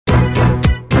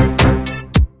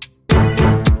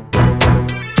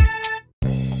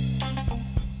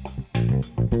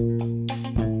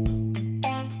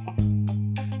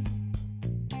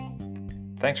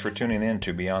Thanks for tuning in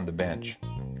to Beyond the Bench.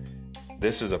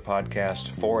 This is a podcast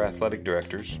for athletic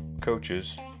directors,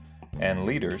 coaches, and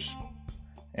leaders,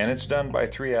 and it's done by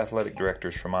 3 athletic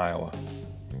directors from Iowa.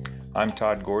 I'm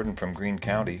Todd Gordon from Greene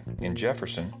County in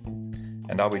Jefferson,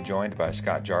 and I'll be joined by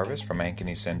Scott Jarvis from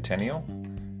Ankeny Centennial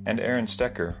and Aaron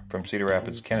Stecker from Cedar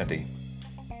Rapids Kennedy.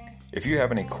 If you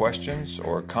have any questions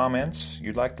or comments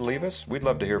you'd like to leave us, we'd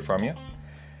love to hear from you.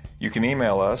 You can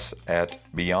email us at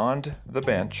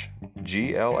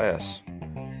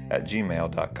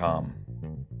beyondthebenchgls@gmail.com.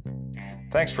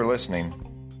 Thanks for listening,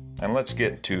 and let's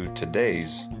get to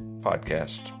today's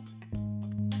podcast.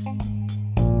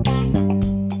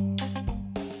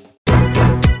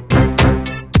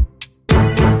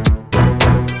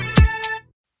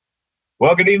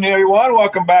 Well, good evening, everyone.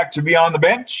 Welcome back to Beyond the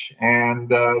Bench, and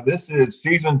this is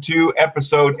Season 2,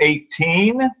 Episode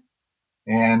 18.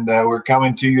 And we're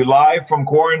coming to you live from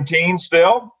quarantine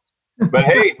still. But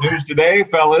hey, news today,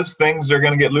 fellas, things are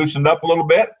going to get loosened up a little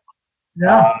bit.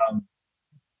 Yeah.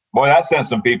 Boy, that sent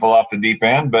some people off the deep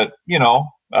end, but, you know,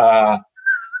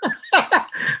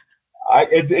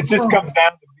 it just comes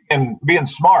down to being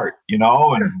smart, you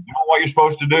know, and doing what you're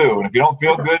supposed to do. And if you don't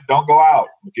feel good, don't go out.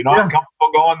 If you're not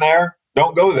comfortable going there,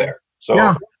 don't go there.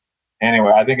 So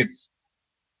anyway, I think it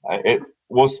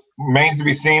remains to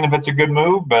be seen if it's a good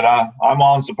move, but I'm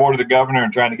all in support of the governor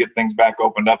and trying to get things back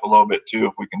opened up a little bit too,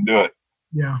 if we can do it.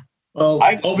 Yeah. Well,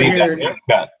 I just need that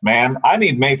haircut, man. I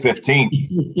need May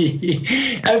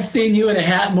 15th. I've seen you in a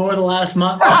hat more the last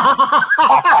month.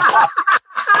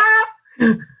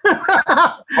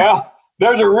 Well,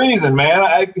 there's a reason,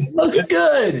 man. Looks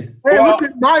good. Hey, look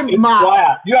at my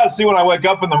flat. You got to see when I wake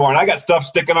up in the morning. I got stuff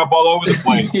sticking up all over the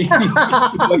place.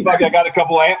 Looks like I got a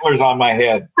couple antlers on my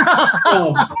head.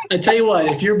 Oh, I tell you what,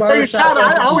 if your barbershop,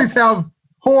 I always have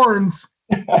horns.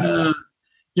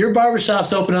 Your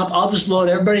barbershop's open up, I'll just load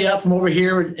everybody up from over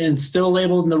here and still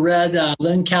labeled in the red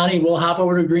Lynn County. We'll hop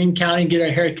over to Greene County and get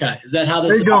our hair cut. Is that how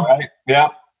this is? All right. Yeah,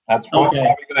 that's what's probably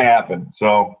going to happen.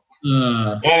 So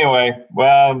anyway,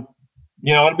 well,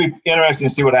 you know, it'll be interesting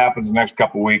to see what happens in the next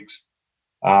couple of weeks.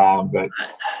 But I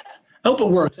hope it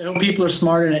works. I hope people are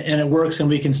smart and it works, and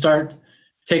we can start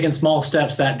taking small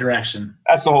steps that direction.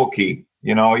 That's the whole key.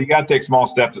 You know, you got to take small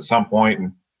steps at some point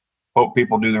and hope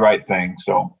people do the right thing.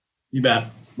 So you bet.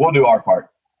 We'll do our part.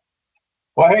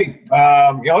 Well, hey,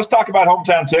 let's talk about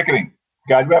hometown ticketing.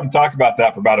 Guys, we haven't talked about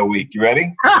that for about a week. You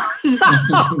ready?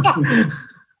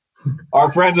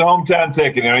 Our friends at Hometown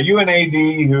Ticketing. Are you an AD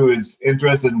who is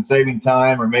interested in saving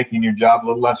time or making your job a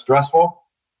little less stressful?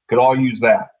 Could all use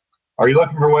that. Are you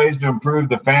looking for ways to improve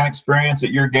the fan experience at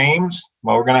your games?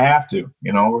 Well, we're going to have to.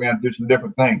 You know, we're going to do some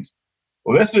different things.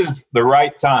 Well, this is the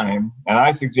right time, and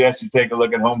I suggest you take a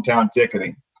look at Hometown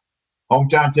Ticketing.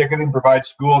 Hometown Ticketing provides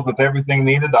schools with everything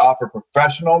needed to offer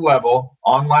professional-level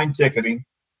online ticketing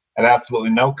at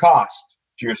absolutely no cost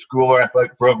to your school or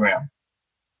athletic program.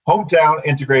 Hometown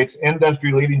integrates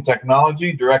industry-leading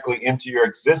technology directly into your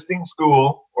existing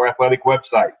school or athletic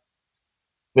website.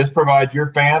 This provides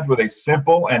your fans with a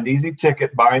simple and easy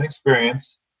ticket buying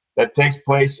experience that takes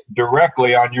place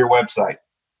directly on your website.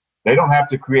 They don't have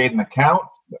to create an account,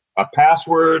 a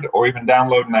password, or even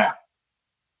download an app.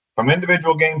 From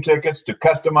individual game tickets to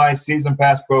customized season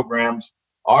pass programs,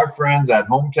 our friends at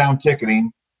Hometown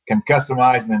Ticketing can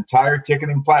customize an entire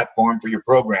ticketing platform for your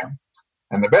program.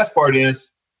 And the best part is,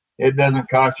 it doesn't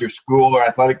cost your school or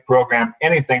athletic program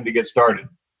anything to get started.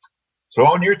 So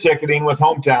own your ticketing with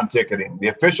Hometown Ticketing, the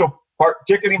official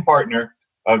ticketing partner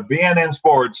of BNN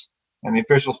Sports and one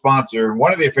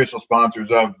of the official sponsors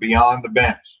of Beyond the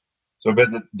Bench. So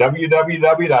visit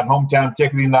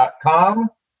www.hometownticketing.com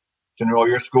to enroll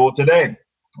your school today.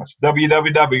 That's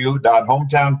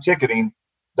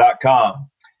www.hometownticketing.com.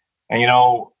 And, you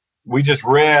know, we just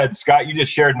read, Scott, you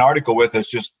just shared an article with us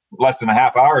just less than a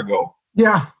half hour ago.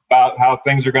 Yeah. About how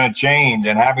things are going to change,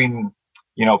 and having,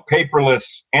 you know,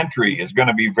 paperless entry is going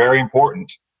to be very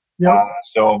important. Yeah.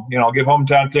 So, you know, give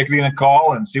Hometown Ticketing a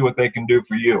call and see what they can do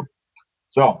for you.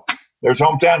 So there's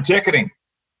Hometown Ticketing.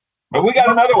 But we got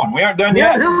another one. We aren't done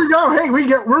yet. Here we go. Hey,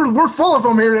 we're full of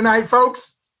them here tonight,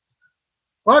 folks.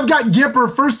 Well, I've got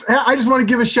Gipper. First, I just want to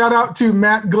give a shout out to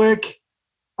Matt Glick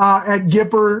at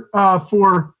Gipper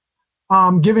for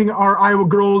giving our Iowa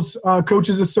Girls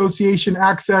Coaches Association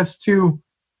access to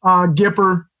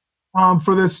Gipper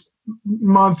for this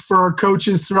month for our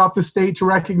coaches throughout the state to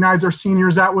recognize our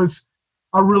seniors. That was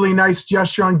a really nice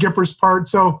gesture on Gipper's part.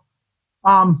 So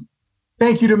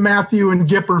thank you to Matthew and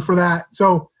Gipper for that.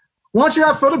 So want your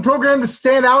athletic program to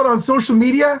stand out on social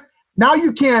media? Now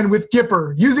you can with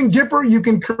Gipper. Using Gipper, you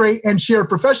can create and share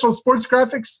professional sports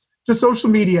graphics to social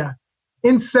media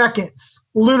in seconds,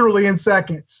 literally in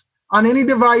seconds, on any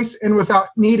device and without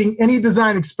needing any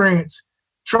design experience.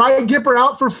 Try Gipper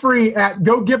out for free at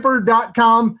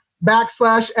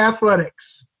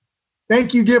gogipper.com/athletics.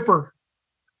 Thank you, Gipper.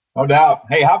 No doubt.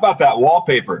 Hey, how about that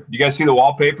wallpaper? You guys see the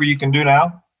wallpaper you can do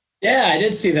now? Yeah, I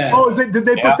did see that. Oh, did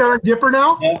they put that on Gipper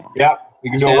now? Yeah. You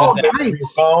can do a wallpaper on your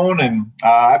phone, and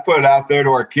I put it out there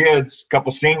to our kids. A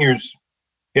couple seniors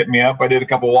hit me up. I did a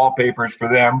couple wallpapers for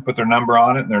them, put their number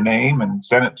on it and their name, and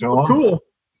sent it to them. Cool.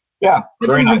 Yeah,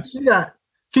 very nice.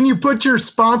 Can you put your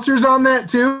sponsors on that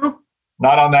too?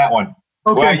 Not on that one.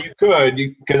 Okay. Well, you could,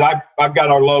 because I've got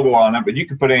our logo on it, but you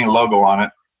could put any logo on it.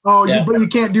 Oh, yeah. But you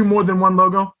can't do more than one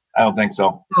logo? I don't think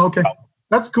so. Oh, okay.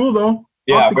 That's cool, though.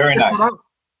 Yeah, very nice.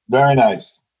 Very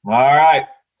nice. All right.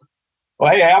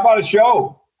 Well, hey, how about a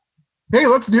show? Hey,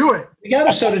 let's do it. We got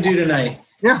a show to do tonight.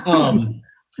 Yeah.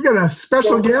 We got a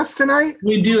special guest tonight.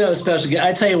 We do have a special guest.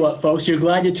 I tell you what, folks, you're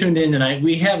glad you tuned in tonight.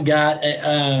 We have got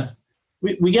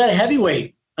we got a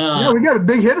heavyweight. Yeah, we got a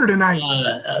big hitter tonight.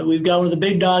 We've got one of the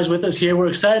big dogs with us here. We're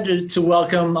excited to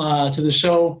welcome to the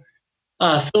show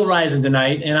Phil Risen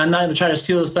tonight. And I'm not going to try to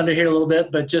steal his thunder here a little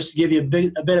bit, but just to give you a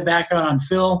bit of background on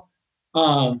Phil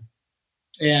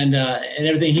and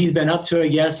everything he's been up to, I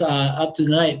guess, up to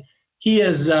tonight. He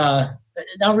is now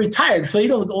retired. Phil, you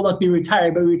don't look old enough to be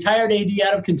retired, but retired AD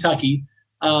out of Kentucky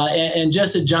and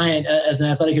just a giant as an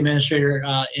athletic administrator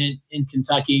in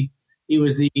Kentucky. He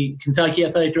was the Kentucky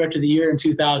Athletic Director of the Year in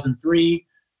 2003.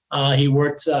 He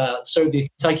served the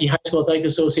Kentucky High School Athletic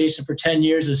Association for 10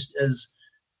 years as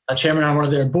chairman on one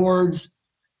of their boards.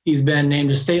 He's been named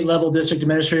a state-level District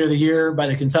Administrator of the Year by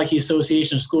the Kentucky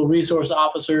Association of School Resource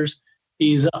Officers.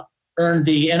 He's earned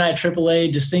the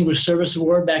NIAAA Distinguished Service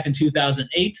Award back in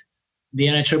 2008, the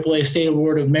NIAAA State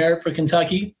Award of Merit for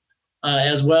Kentucky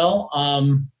as well.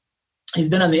 He's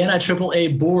been on the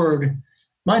NIAAA board.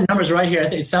 My number's right here. I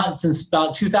think it's not since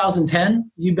about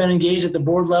 2010. You've been engaged at the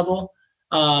board level,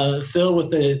 Phil,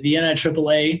 with the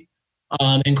NIAAA.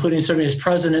 Including serving as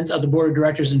president of the board of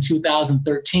directors in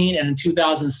 2013. And in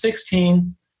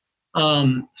 2016,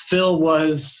 Phil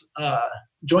was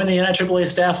joined the NIAAA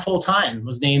staff full-time,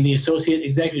 was named the associate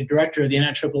executive director of the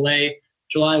NIAAA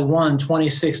July 1,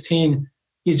 2016.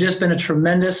 He's just been a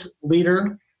tremendous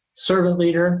leader, servant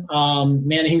leader.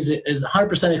 Man, is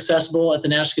 100% accessible at the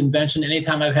national convention.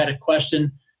 Anytime I've had a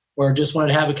question or just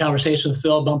wanted to have a conversation with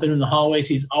Phil, bump into in the hallways,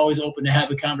 he's always open to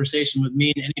have a conversation with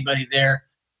me and anybody there.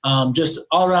 Just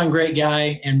all-around great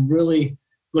guy, and really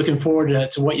looking forward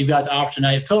to what you've got to offer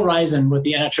tonight. Phil Risen with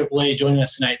the NIAAA joining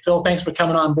us tonight. Phil, thanks for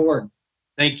coming on board.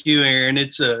 Thank you, Aaron.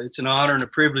 It's an honor and a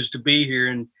privilege to be here,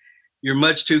 and you're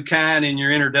much too kind in your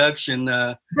introduction.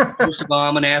 First of all,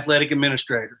 I'm an athletic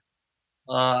administrator.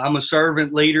 I'm a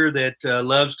servant leader that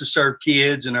loves to serve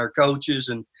kids and our coaches,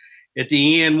 and at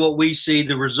the end, what we see,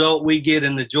 the result we get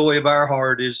and the joy of our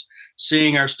heart is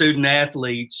seeing our student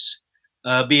athletes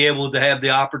be able to have the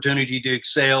opportunity to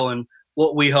excel in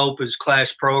what we hope is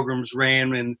class programs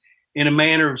ran in a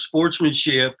manner of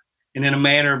sportsmanship and in a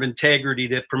manner of integrity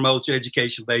that promotes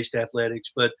education-based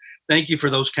athletics. But thank you for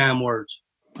those kind words.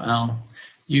 Well,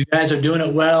 you guys are doing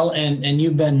it well, and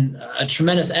you've been a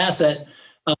tremendous asset.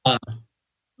 Like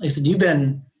I said, you've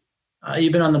been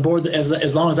on the board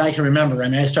as long as I can remember. I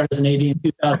mean, I started as an AD in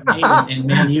 2008, and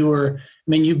man,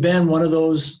 you've been one of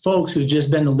those folks who's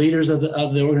just been the leaders of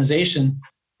the organization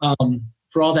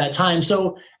for all that time.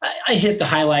 So I hit the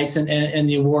highlights and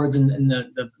the awards and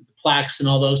the plaques and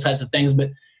all those types of things.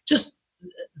 But just,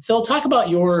 Phil, talk about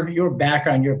your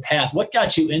background, your path. What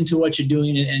got you into what you're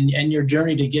doing and your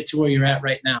journey to get to where you're at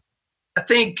right now? I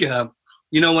think, when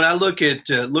I look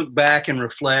back and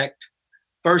reflect,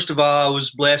 first of all, I was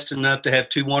blessed enough to have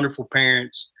two wonderful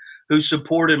parents who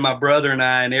supported my brother and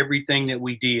I in everything that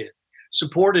we did,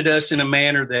 supported us in a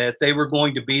manner that they were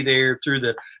going to be there through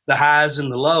the highs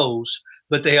and the lows,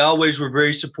 but they always were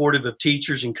very supportive of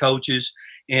teachers and coaches.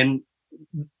 And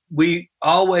we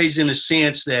always, in a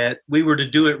sense, that we were to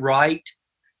do it right,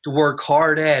 to work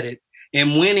hard at it.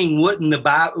 And winning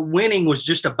was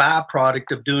just a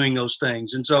byproduct of doing those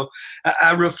things. And so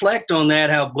I reflect on that,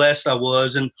 how blessed I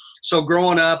was. And so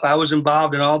growing up, I was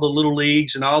involved in all the little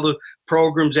leagues and all the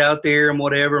programs out there and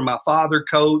whatever. My father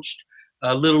coached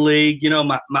Little League.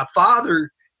 My father,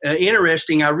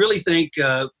 interesting, I really think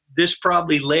this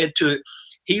probably led to it.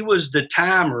 He was the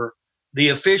timer, the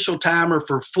official timer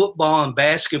for football and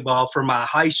basketball for my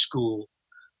high school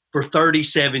for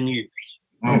 37 years.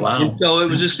 Oh, wow. And so it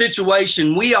was a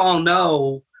situation, we all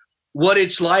know what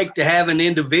it's like to have an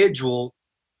individual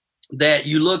that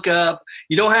you look up.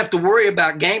 You don't have to worry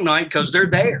about game night because they're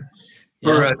there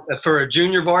for a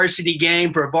junior varsity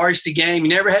game, for a varsity game. You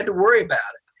never had to worry about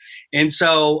it. And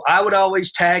so I would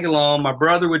always tag along. My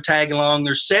brother would tag along.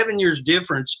 There's 7 years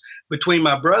difference between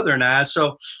my brother and I.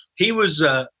 So he was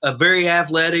a very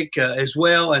athletic as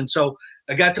well. And so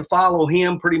I got to follow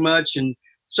him pretty much. And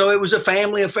so it was a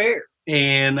family affair.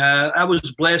 And I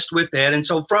was blessed with that. And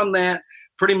so from that,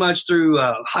 pretty much through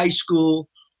high school,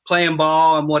 playing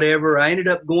ball and whatever, I ended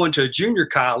up going to a junior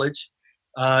college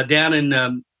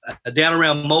down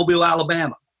around Mobile,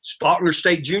 Alabama. Faulkner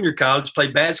State Junior College,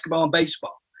 played basketball and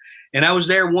baseball. And I was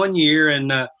there 1 year,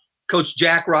 and Coach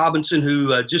Jack Robinson,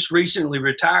 who just recently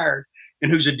retired and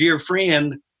who's a dear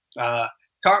friend,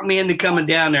 talked me into coming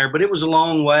down there. But it was a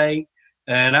long way,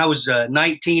 and I was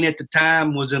 19 at the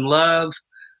time, was in love,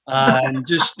 and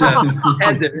just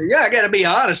I got to be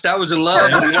honest, I was in love.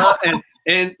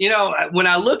 And you know, when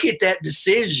I look at that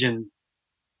decision,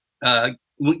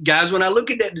 guys, when I look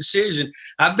at that decision,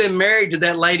 I've been married to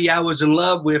that lady I was in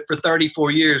love with for 34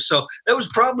 years. So that was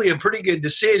probably a pretty good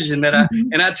decision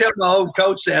and I tell my old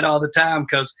coach that all the time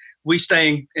because we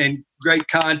stay in great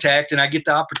contact and I get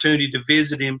the opportunity to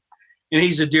visit him and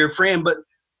he's a dear friend. But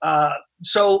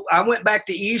so I went back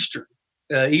to Eastern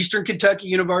Kentucky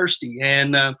University,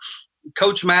 and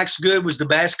Coach Max Good was the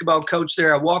basketball coach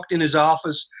there. I walked in his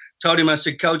office, told him, I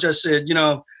said, Coach, I said, you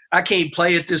know, I can't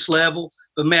play at this level,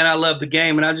 but man, I love the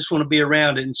game and I just want to be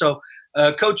around it. And so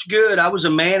Coach Good, I was a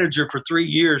manager for 3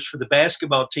 years for the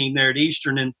basketball team there at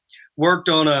Eastern and worked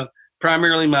on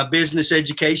primarily my business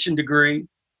education degree.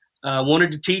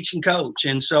 Wanted to teach and coach.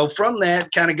 And so from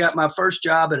that, kind of got my first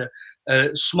job at a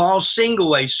small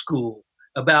single-A school,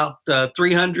 about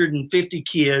 350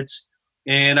 kids.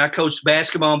 And I coached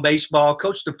basketball and baseball,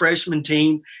 coached the freshman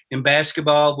team in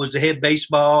basketball, was the head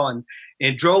baseball, and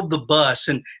drove the bus.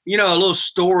 And, you know, a little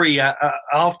story I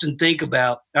often think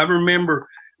about. I remember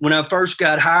when I first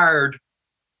got hired,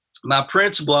 my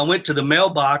principal, I went to the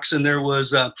mailbox and there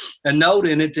was a note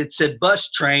in it that said bus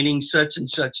training such and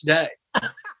such day.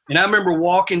 And I remember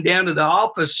walking down to the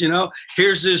office, you know,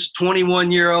 here's this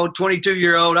 21-year-old,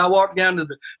 22-year-old. I walked down to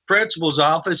the principal's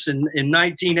office in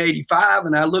 1985,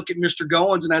 and I look at Mr.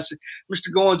 Goins, and I said, Mr.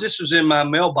 Goins, this was in my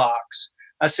mailbox.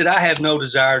 I said, I have no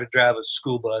desire to drive a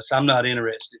school bus. I'm not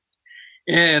interested.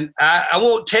 And I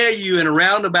won't tell you in a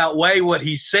roundabout way what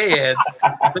he said,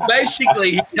 but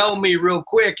basically he told me real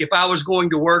quick if I was going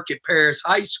to work at Paris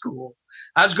High School,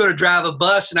 I was going to drive a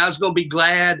bus, and I was going to be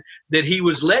glad that he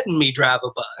was letting me drive a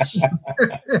bus.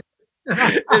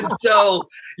 And so,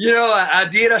 you know, I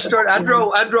did.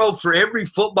 I drove for every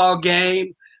football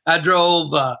game. I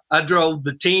drove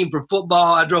the team for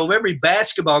football. I drove every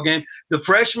basketball game, the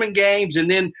freshman games, and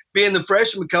then being the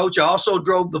freshman coach, I also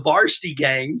drove the varsity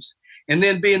games. And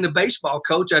then being the baseball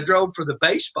coach, I drove for the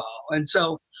baseball. And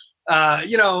so,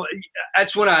 you know,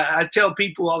 that's when I tell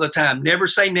people all the time, never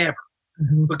say never.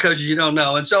 Because you don't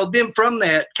know. And so then from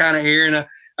that kind of area,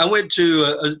 I went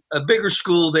to a bigger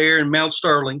school there in Mount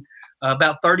Sterling,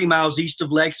 about 30 miles east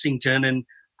of Lexington, and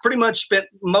pretty much spent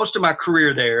most of my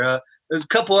career there. There's a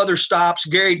couple other stops.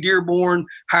 Gary Dearborn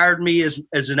hired me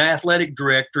as an athletic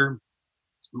director,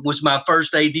 was my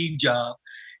first AD job.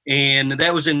 And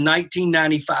that was in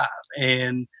 1995.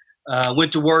 And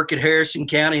went to work at Harrison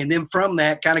County. And then from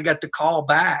that, kind of got the call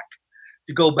back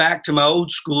to go back to my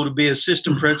old school to be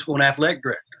assistant principal and athletic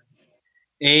director.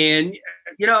 And,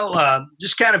 you know,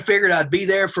 just kind of figured I'd be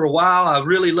there for a while. I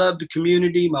really loved the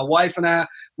community. My wife and I,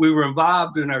 we were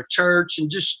involved in our church, and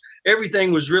just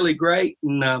everything was really great.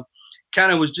 And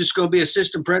kind of was just going to be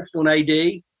assistant principal and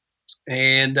AD.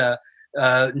 And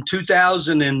in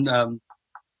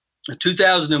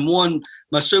 2001,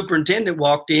 my superintendent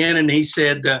walked in and he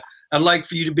said, I'd like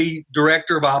for you to be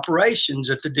director of operations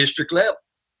at the district level.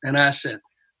 And I said,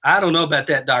 I don't know about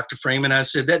that, Dr. Freeman. I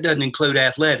said, that doesn't include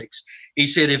athletics. He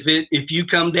said, if you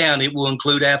come down, it will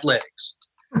include athletics.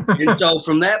 And so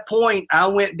from that point, I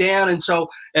went down. And so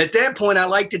at that point, I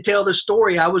like to tell the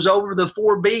story. I was over the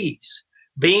 4 B's: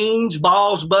 beans,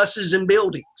 balls, buses, and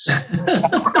buildings.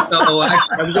 So I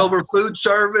was over food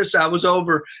service. I was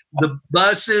over the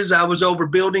buses. I was over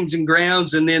buildings and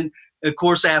grounds. And then, of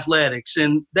course, athletics.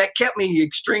 And that kept me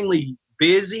extremely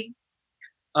busy.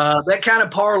 That kind of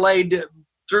parlayed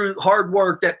through hard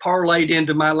work, that parlayed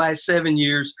into my last 7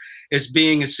 years as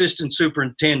being assistant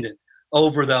superintendent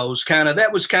over those.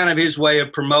 That was kind of his way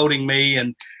of promoting me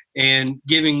and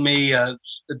giving me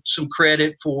some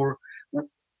credit for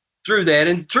through that.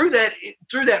 And through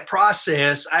that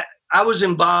process, I was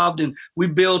involved, and we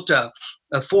built a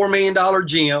 $4 million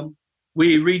gym.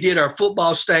 We redid our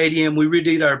football stadium. We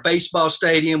redid our baseball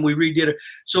stadium. We redid it.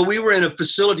 So we were in a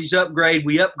facilities upgrade.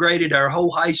 We upgraded our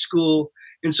whole high school.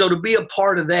 And so to be a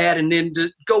part of that and then to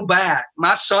go back,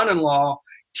 my son-in-law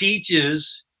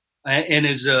teaches and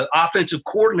is an offensive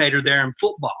coordinator there in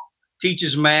football,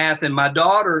 teaches math. And my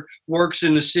daughter works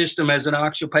in the system as an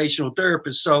occupational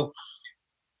therapist. So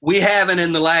we haven't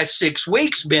in the last 6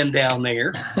 weeks been down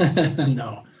there.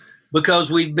 No.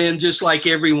 Because we've been just like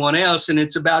everyone else, and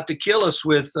it's about to kill us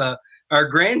with our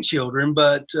grandchildren.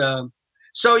 But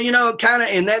so, you know, kind of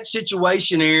in that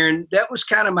situation, Aaron, that was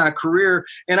kind of my career.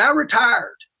 And I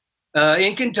retired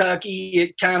in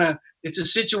Kentucky. It's a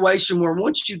situation where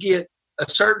once you get a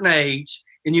certain age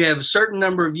and you have a certain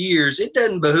number of years, it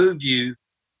doesn't behoove you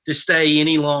to stay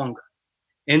any longer.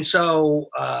 And so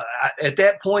at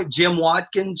that point, Jim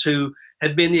Watkins, who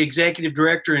had been the executive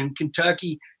director in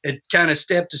Kentucky, had kind of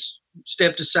stepped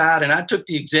aside, and I took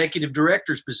the executive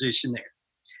director's position there.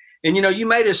 And, you know, you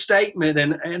made a statement,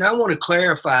 and I want to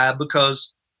clarify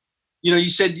because, you know, you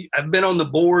said I've been on the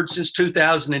board since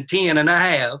 2010, and I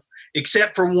have,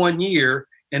 except for 1 year,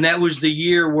 and that was the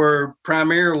year where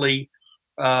primarily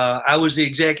I was the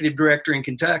executive director in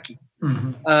Kentucky.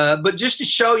 Mm-hmm. But just to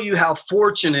show you how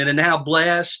fortunate and how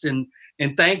blessed and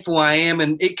thankful I am,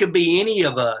 and it could be any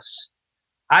of us,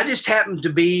 I just happened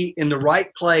to be in the right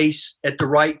place at the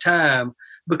right time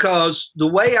because the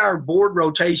way our board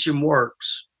rotation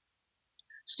works,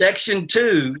 Section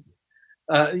 2,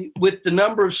 with the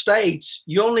number of states,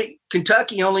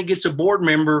 Kentucky only gets a board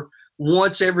member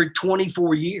once every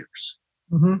 24 years.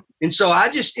 Mm-hmm. And so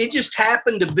it just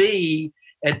happened to be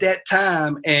at that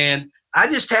time, and I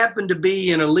just happened to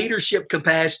be in a leadership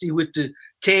capacity with the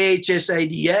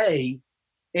KHSADA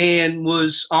and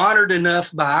was honored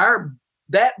enough by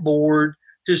that board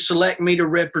to select me to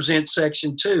represent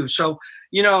Section 2. So,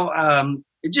 you know, I'm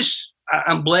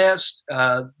blessed.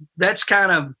 That's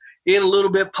kind of it a little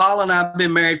bit. Paula and I have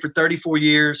been married for 34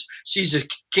 years. She's a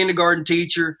kindergarten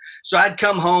teacher. So I'd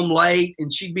come home late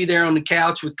and she'd be there on the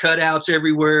couch with cutouts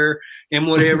everywhere and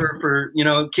whatever for, you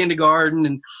know,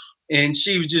 kindergarten. And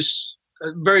she was just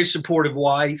a very supportive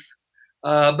wife.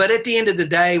 But at the end of the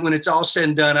day, when it's all said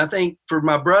and done, I think for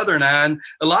my brother and I, and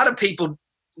a lot of people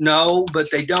know,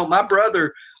 but they don't. My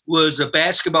brother was a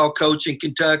basketball coach in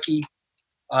Kentucky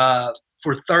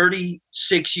for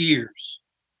 36 years.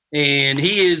 And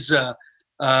he is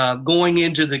going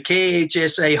into the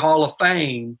KHSA Hall of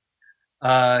Fame.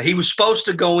 He was supposed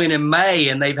to go in May,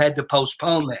 and they've had to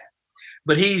postpone that.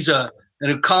 But he's an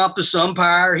accomplished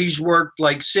umpire. He's worked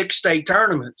like 6 state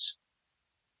tournaments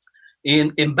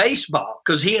in baseball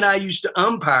because he and I used to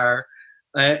umpire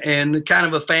and kind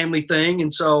of a family thing.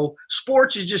 And so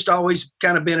sports has just always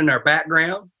kind of been in our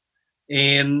background.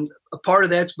 And a part of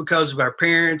that's because of our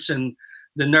parents and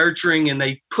the nurturing, and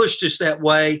they pushed us that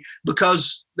way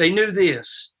because they knew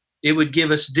this. It would give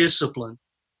us discipline,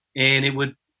 and it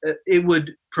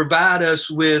would provide us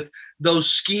with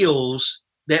those skills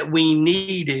that we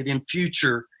needed in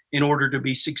future in order to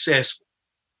be successful.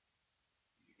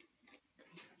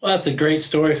 Well, that's a great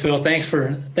story, Phil. Thanks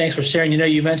for sharing. You know,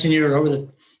 you mentioned you were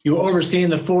overseeing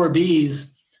the 4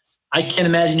 Bs. I can't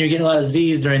imagine you're getting a lot of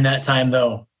Zs during that time,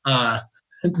 though.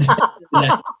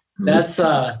 That's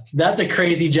a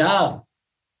crazy job.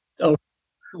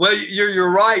 Well, you're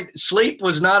right. Sleep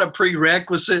was not a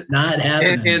prerequisite. Not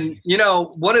happening. And you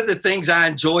know, one of the things I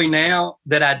enjoy now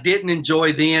that I didn't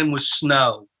enjoy then was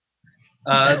snow.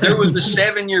 There was a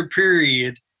 7-year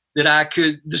period that I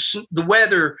could the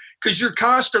weather, because you're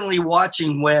constantly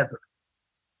watching weather,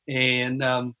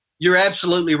 and you're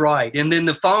absolutely right. And then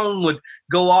the phone would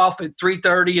go off at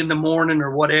 3:30 in the morning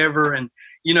or whatever, and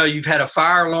you know, you've had a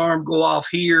fire alarm go off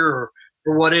here or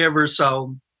whatever.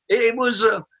 So it was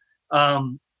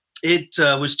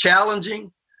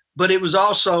challenging, but it was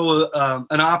also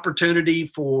an opportunity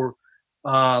for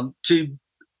to,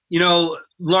 you know,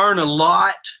 learn a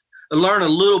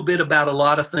little bit about a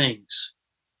lot of things,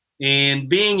 and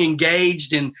being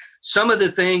engaged in some of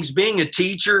the things. Being a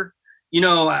teacher, you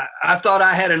know, I thought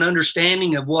I had an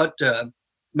understanding of what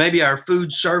maybe our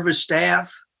food service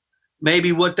staff,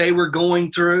 maybe what they were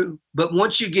going through. But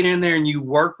once you get in there and you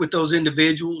work with those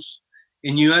individuals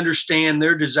and you understand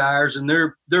their desires and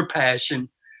their passion,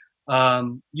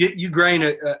 you gain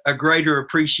a greater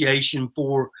appreciation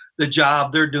for the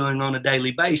job they're doing on a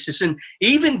daily basis. And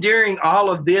even during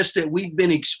all of this that we've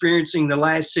been experiencing the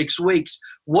last 6 weeks,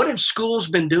 what have schools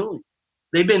been doing?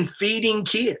 They've been feeding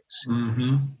kids.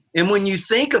 Mm-hmm. And when you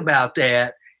think about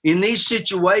that, in these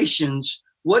situations,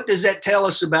 what does that tell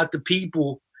us about the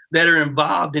people that are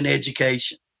involved in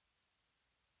education?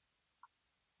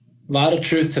 A lot of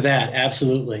truth to that.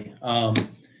 Absolutely.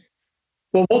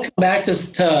 Well, we'll come back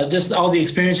to just all the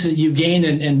experiences that you've gained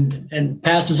and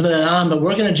pass some of that on. But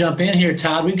we're going to jump in here,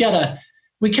 Todd. We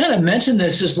kind of mentioned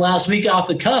this just last week off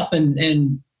the cuff,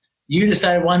 and you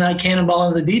decided why not cannonball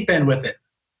in the deep end with it.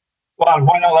 Well, and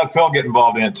why not let Phil get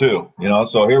involved in it too?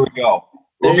 So here we go.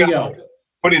 There you go.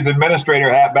 Put his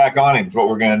administrator hat back on him is what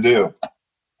we're going to do.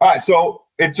 All right, so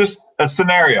it's just a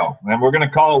scenario, and we're going to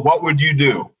call it "What Would You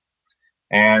Do?"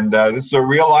 And this is a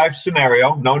real life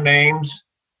scenario. No names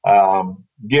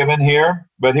given here,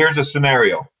 but here's a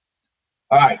scenario.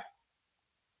 All right.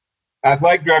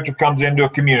 Athletic director comes into a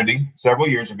community several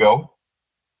years ago.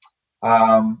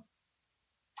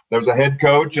 There's a head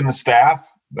coach and the staff.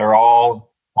 They're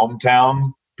all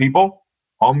hometown people,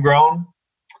 homegrown.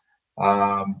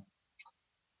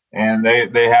 And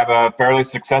they have a fairly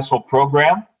successful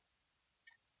program.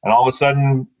 And all of a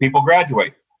sudden, people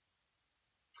graduate.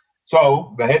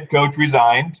 So the head coach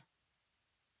resigned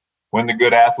when the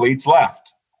good athletes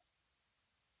left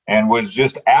and was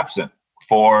just absent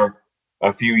for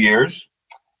a few years,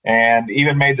 and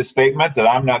even made the statement that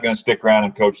I'm not going to stick around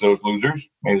and coach those losers.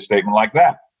 Made a statement like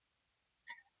that.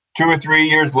 2 or 3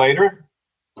 years later,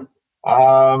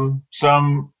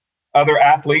 some other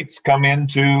athletes come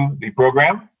into the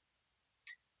program,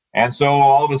 and so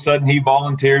all of a sudden he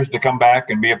volunteers to come back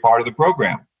and be a part of the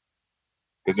program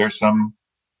because there's some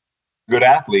good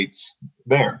athletes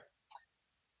there.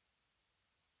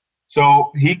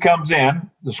 So he comes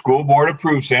in, the school board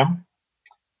approves him,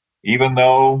 even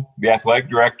though the athletic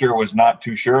director was not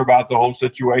too sure about the whole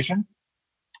situation.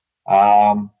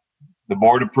 The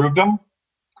board approved him,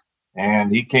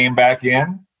 and he came back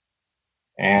in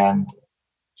and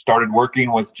started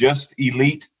working with just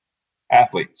elite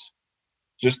athletes,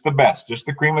 just the best, just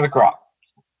the cream of the crop.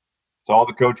 It's all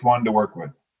the coach wanted to work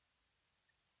with.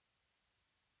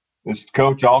 This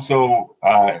coach also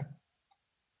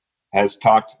has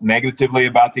talked negatively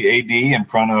about the AD in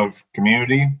front of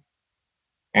community.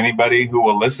 Anybody who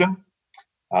will listen,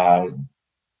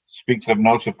 speaks of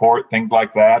no support, things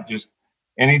like that, just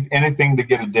anything to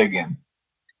get a dig in.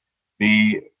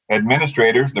 The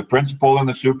administrators, the principal and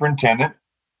the superintendent,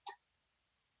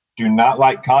 do not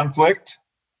like conflict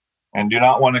and do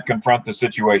not want to confront the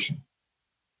situation.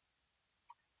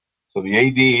 So the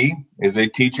AD is a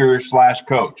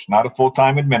teacher/coach, not a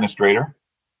full-time administrator,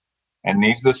 and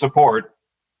needs the support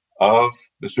of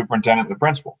the superintendent and the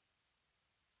principal,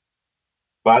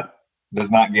 but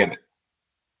does not get it.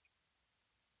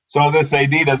 So this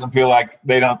AD doesn't feel like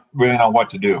they don't really know what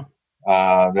to do.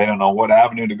 They don't know what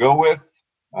avenue to go with.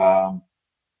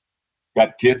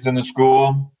 Got kids in the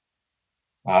school.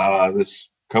 This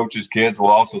coach's kids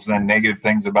will also send negative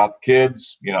things about the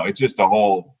kids. It's just a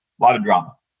whole lot of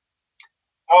drama.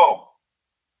 Oh,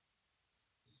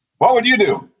 what would you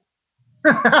do?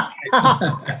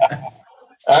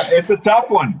 It's a tough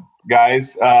one,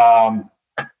 guys.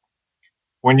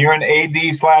 When you're an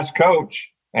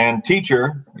AD/coach and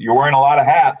teacher, you're wearing a lot of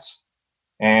hats,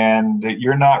 and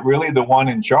you're not really the one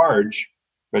in charge,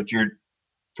 but it's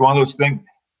one of those things.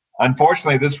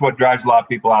 Unfortunately, this is what drives a lot of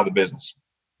people out of the business.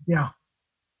 Yeah.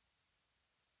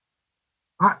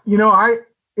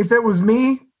 If it was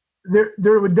me,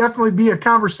 there would definitely be a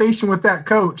conversation with that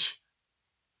coach.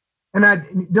 And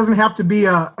it doesn't have to be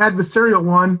a adversarial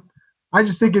one. I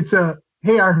just think it's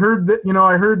hey, I heard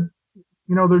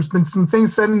there's been some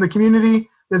things said in the community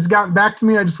that's gotten back to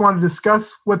me. I just want to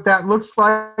discuss what that looks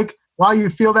like, why you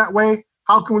feel that way.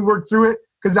 How can we work through it?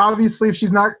 Because obviously if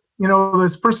she's not,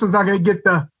 this person's not going to get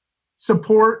the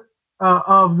support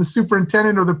of the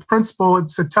superintendent or the principal,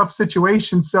 it's a tough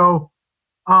situation. So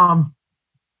I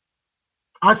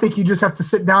think you just have to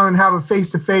sit down and have a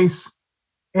face-to-face.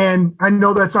 And I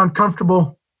know that's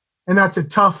uncomfortable and that's a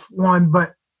tough one,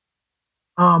 but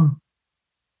I'm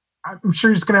sure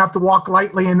you're just going to have to walk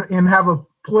lightly and have a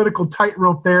political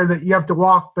tightrope there that you have to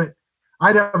walk. But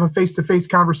I'd have a face-to-face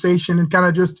conversation and kind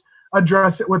of just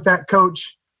address it with that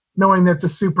coach, knowing that the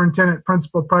superintendent,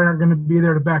 principal probably aren't going to be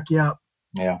there to back you up.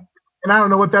 Yeah. And I don't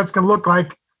know what that's going to look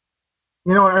like.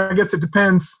 I guess it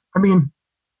depends. I mean,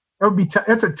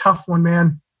 it's a tough one,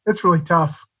 man. It's really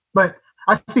tough. But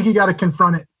I think you got to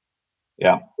confront it.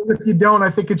 Yeah. If you don't,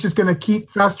 I think it's just going to keep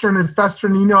festering and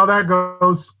festering. You know how that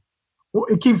goes.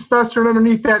 It keeps festering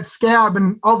underneath that scab,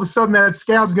 and all of a sudden that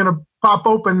scab's going to pop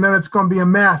open, and then it's going to be a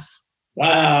mess.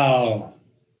 Wow.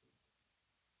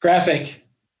 Graphic.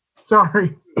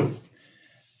 Sorry.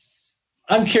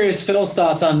 I'm curious Phil's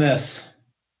thoughts on this.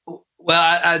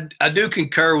 Well, I do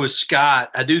concur with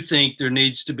Scott. I do think there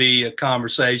needs to be a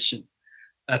conversation.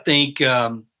 I think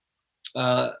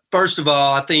First of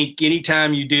all, I think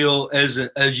anytime you deal as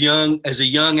a young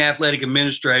athletic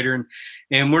administrator,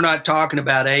 and we're not talking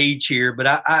about age here, but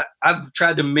I've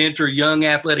tried to mentor young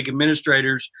athletic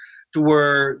administrators to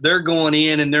where they're going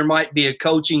in and there might be a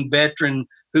coaching veteran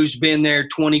who's been there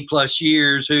 20 plus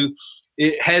years, who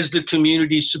has the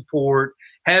community support,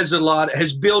 has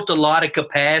built a lot of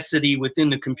capacity within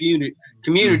the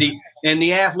community, and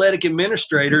the athletic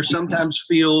administrator sometimes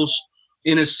feels,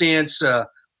 in a sense, a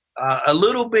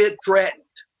little bit threatened.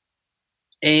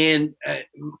 And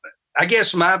I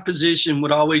guess my position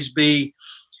would always be,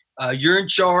 you're in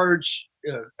charge,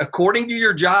 according to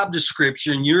your job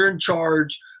description, you're in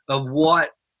charge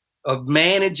of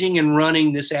managing and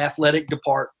running this athletic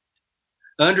department.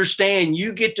 Understand,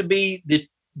 you get to be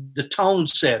the tone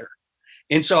setter.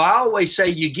 And so I always say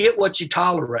you get what you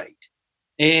tolerate.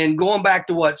 And going back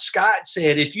to what Scott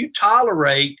said, if you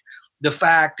tolerate the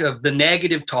fact of the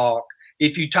negative talk,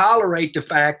 if you tolerate the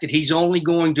fact that he's only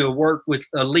going to work with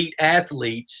elite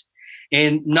athletes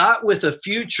and not with a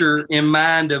future in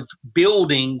mind of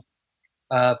building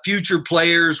future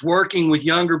players, working with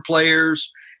younger players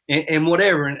and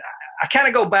whatever. And I kind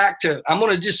of go back to, I'm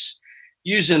going to just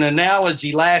use an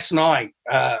analogy last night.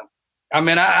 I'm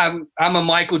a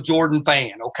Michael Jordan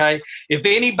fan, okay? If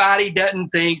anybody doesn't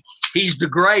think he's the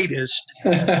greatest,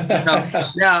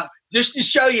 now just to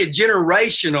show you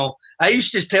generational, I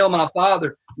used to tell my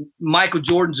father, Michael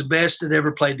Jordan's the best that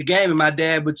ever played the game. And my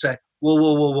dad would say,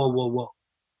 whoa.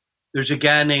 There's a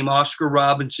guy named Oscar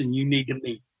Robertson you need to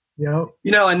meet. Yep.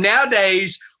 And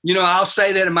nowadays, I'll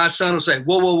say that and my son will say,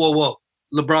 whoa,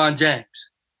 LeBron James.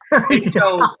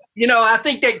 I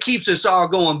think that keeps us all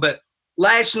going. But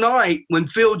last night when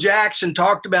Phil Jackson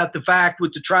talked about the fact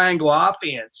with the triangle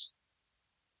offense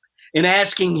and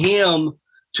asking him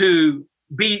to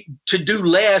do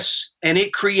less and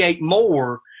it create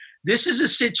more, this is a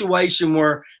situation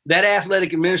where that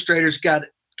athletic administrator's got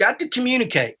to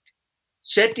communicate,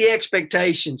 set the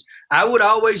expectations. I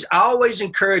always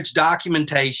encourage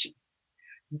documentation,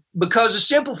 because the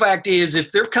simple fact is,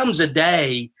 if there comes a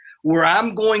day where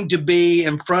I'm going to be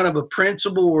in front of a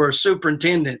principal or a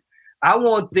superintendent, I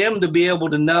want them to be able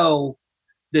to know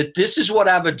that this is what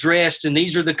I've addressed and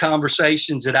these are the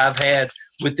conversations that I've had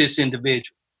with this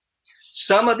individual.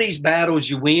 Some of these battles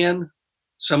you win,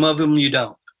 some of them you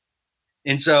don't.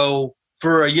 And so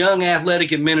for a young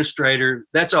athletic administrator,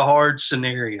 that's a hard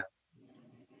scenario.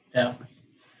 Yeah.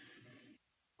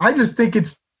 I just think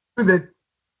it's that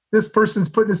this person's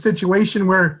put in a situation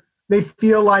where they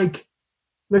feel like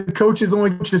the coach is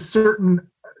only coach a certain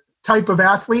type of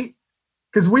athlete.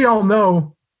 Because we all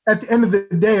know at the end of the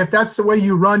day, if that's the way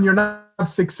you run, you're not have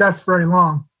success very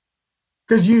long.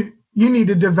 Because you need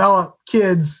to develop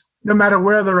kids no matter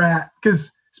where they're at.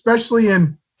 Because especially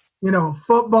in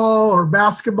football or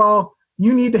basketball,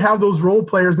 you need to have those role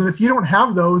players. And if you don't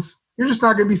have those, you're just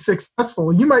not going to be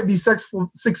successful. You might be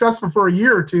successful for a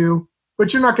year or two,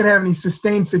 but you're not going to have any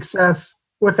sustained success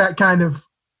with that kind of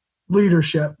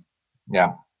leadership.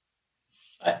 Yeah.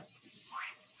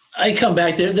 I come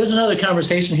back there. There's another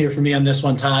conversation here for me on this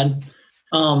one, Todd.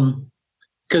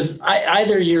 Because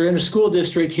either you're in a school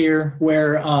district here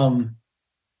where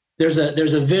there's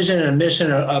a vision and a mission,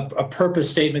 a purpose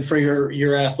statement for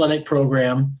your athletic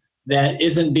program that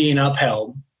isn't being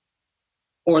upheld,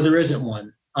 or there isn't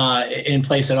one in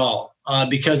place at all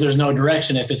because there's no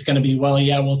direction. If it's going to be,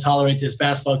 we'll tolerate this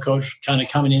basketball coach kind of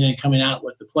coming in and coming out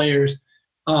with the players.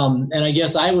 And I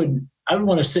guess I would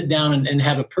want to sit down and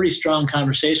have a pretty strong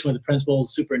conversation with the principal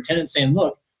superintendent saying,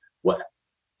 look,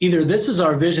 either this is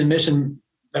our vision mission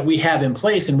that we have in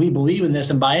place and we believe in this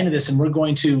and buy into this, and we're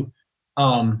going to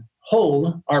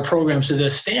hold our programs to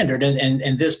this standard,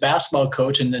 and this basketball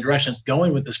coach and the direction it's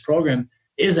going with this program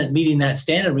isn't meeting that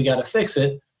standard, we got to fix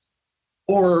it,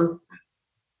 or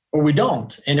we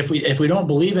don't. And if we don't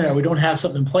believe in it or we don't have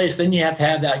something in place, then you have to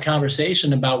have that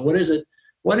conversation about what is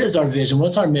our vision,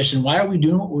 what's our mission, why are we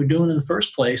doing what we're doing in the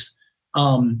first place,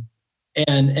 and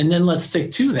then let's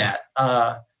stick to that.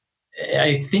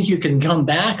 I think you can come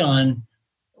back on.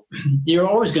 You're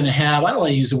always going to have, I don't want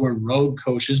to use the word rogue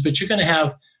coaches, but you're going to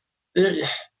have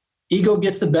ego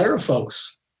gets the better of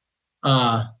folks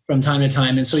from time to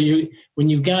time. And so when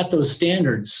you've got those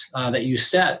standards that you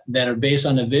set that are based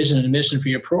on a vision and a mission for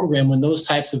your program, when those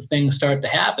types of things start to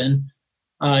happen,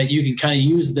 you can kind of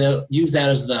use that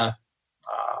as the,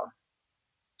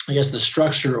 I guess, the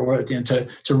structure, or to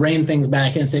rein things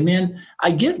back in and say, man,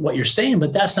 I get what you're saying,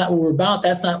 but that's not what we're about.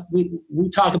 That's not, we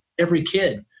talk about every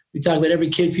kid. We talk about every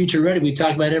kid future ready. We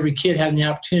talk about every kid having the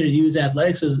opportunity to use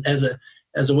athletics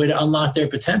as a way to unlock their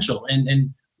potential.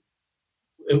 And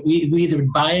we either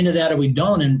buy into that or we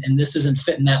don't, and this isn't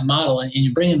fitting that model, and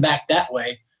you bring them back that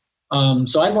way.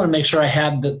 So I want to make sure I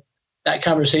had that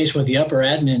conversation with the upper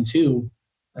admin too.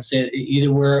 I say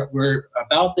either we're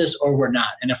about this or we're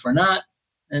not, and if we're not,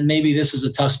 then maybe this is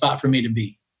a tough spot for me to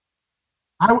be.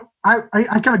 I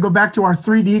kind of go back to our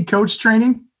 3D coach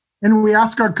training, and we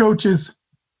ask our coaches,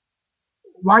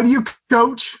 why do you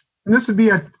coach? And this would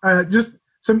be just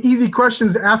some easy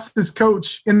questions to ask this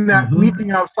coach in that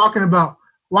meeting I was talking about.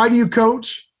 Why do you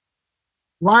coach?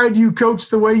 Why do you coach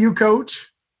the way you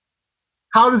coach?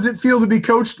 How does it feel to be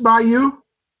coached by you?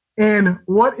 And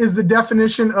what is the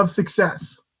definition of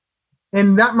success?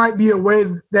 And that might be a way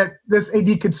that this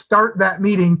AD could start that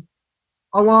meeting,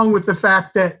 along with the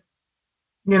fact that,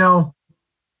 you know,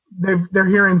 they're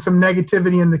hearing some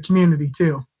negativity in the community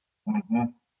too. Mm-hmm.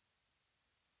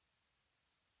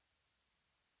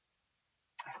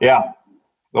 Yeah,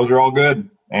 those are all good.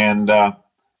 And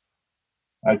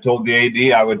I told the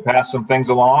AD I would pass some things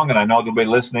along, and I know they'll be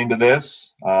listening to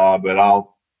this, but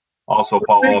I'll also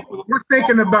follow up with. We're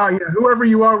thinking about you. Whoever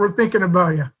you are, we're thinking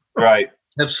about you. Right.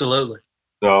 Absolutely.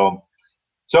 So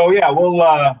yeah, we'll.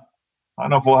 I don't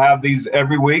know if we'll have these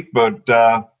every week, but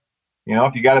you know,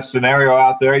 if you got a scenario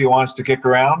out there you want us to kick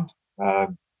around,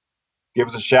 give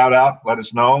us a shout out, let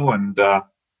us know, and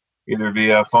either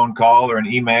via phone call or an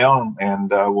email, and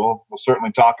we'll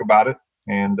certainly talk about it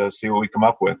and see what we come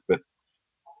up with. But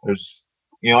there's,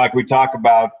 you know, like we talk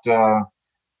about,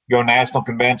 go national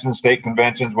conventions, state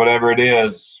conventions, whatever it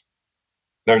is,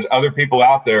 there's other people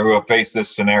out there who have faced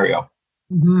this scenario.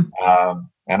 Mm-hmm.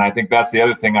 And I think that's the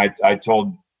other thing I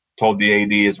told the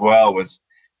AD as well was,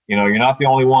 you know, you're not the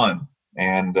only one,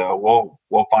 and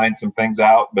we'll find some things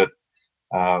out, but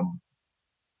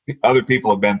other people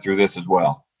have been through this as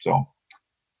well. So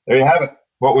there you have it.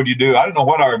 What would you do? I don't know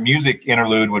what our music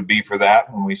interlude would be for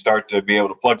that when we start to be able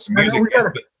to plug some music.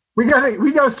 We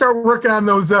gotta start working on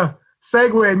those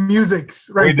segue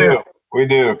musics right there. We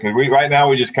do, because right now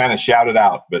we just kind of shout it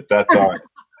out, but that's all right.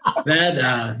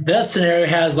 That scenario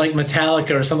has like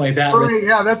Metallica or something like that. Right,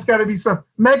 yeah, that's got to be some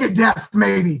Megadeth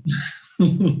maybe.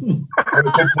 We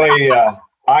could play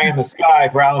 "Eye in the Sky"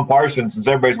 for Alan Parsons, since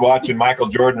everybody's watching Michael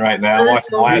Jordan right now, watching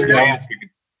The Last Dance. We could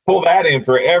pull that in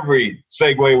for every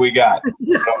segue we got.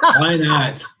 So, why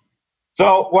not?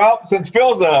 So, well, since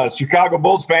Phil's a Chicago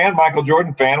Bulls fan, Michael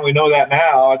Jordan fan, we know that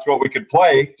now. That's what we could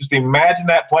play. Just imagine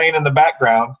that playing in the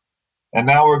background. And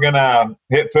now we're going to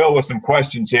hit Phil with some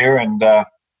questions here, and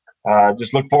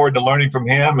just look forward to learning from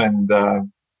him and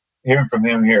hearing from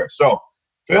him here. So,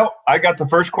 Phil, I got the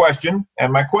first question,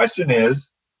 and my question is,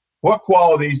 what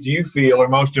qualities do you feel are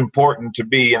most important to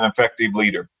be an effective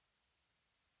leader?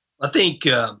 I think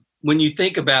when you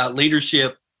think about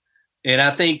leadership, and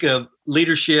I think of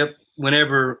leadership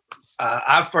whenever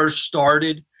I first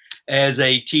started as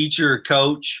a teacher or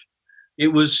coach, it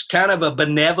was kind of a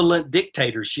benevolent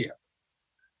dictatorship.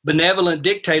 Benevolent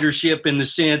dictatorship in the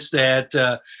sense that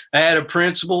I had a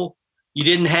principal. You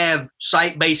didn't have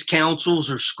site-based councils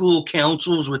or school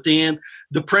councils within.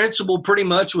 The principal pretty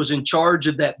much was in charge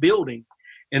of that building.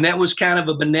 And that was kind of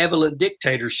a benevolent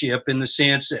dictatorship in the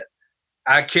sense that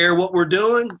I care what we're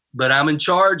doing, but I'm in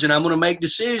charge and I'm going to make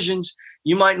decisions.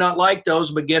 You might not like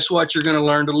those, but guess what? You're going to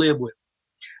learn to live with.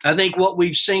 I think what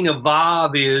we've seen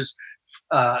evolve is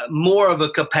more of a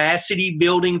capacity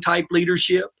building type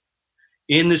leadership,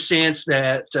 in the sense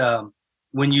that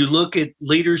when you look at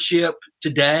leadership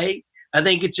today, I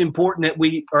think it's important that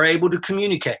we are able to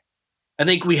communicate. I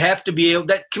think we have to be able,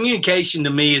 that communication to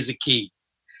me is a key.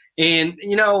 And,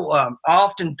 you know, I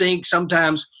often think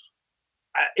sometimes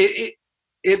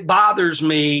it bothers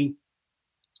me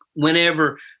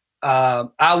whenever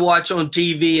I watch on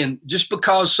TV, and just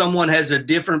because someone has a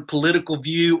different political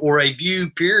view or a view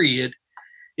period,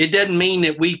 it doesn't mean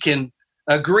that we can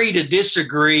agree to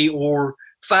disagree or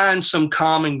find some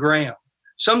common ground.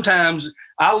 Sometimes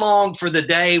I long for the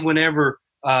day whenever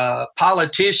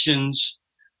politicians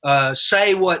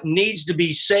say what needs to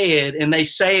be said, and they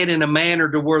say it in a manner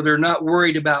to where they're not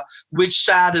worried about which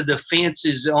side of the fence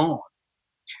is on.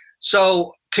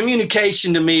 So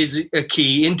communication to me is a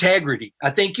key. Integrity.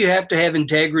 I think you have to have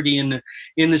integrity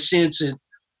in the sense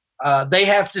that they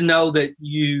have to know that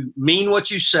you mean what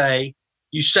you say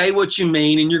what you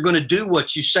mean, and you're going to do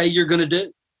what you say you're going to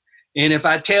do. And if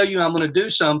I tell you I'm going to do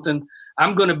something,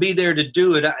 I'm going to be there to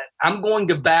do it. I'm going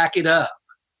to back it up.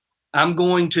 I'm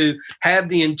going to have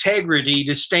the integrity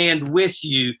to stand with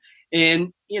you.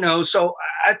 And, you know, so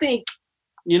I think,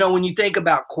 you know, when you think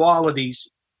about qualities,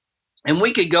 and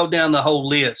we could go down the whole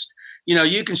list, you know,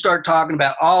 you can start talking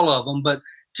about all of them. But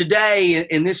today,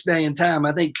 in this day and time,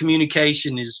 I think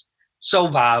communication is so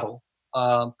vital.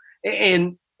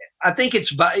 And I think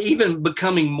it's even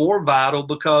becoming more vital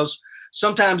because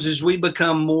sometimes as we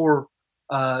become more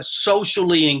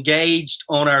socially engaged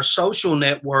on our social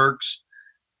networks,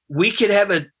 we could have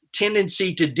a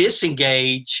tendency to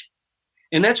disengage.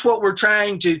 And that's what we're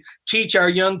trying to teach our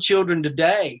young children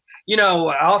today. I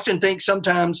often think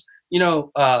sometimes,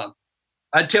 I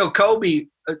tell Kobe,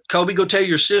 go tell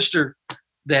your sister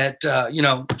that,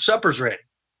 supper's ready.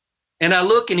 And I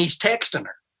look and he's texting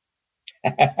her.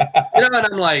 And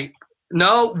I'm like,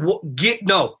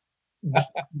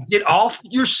 get off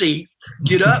your seat,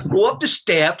 get up, go up the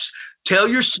steps, tell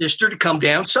your sister to come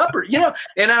down supper,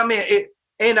 and I mean,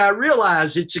 and I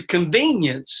realize it's a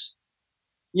convenience,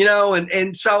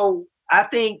 and so I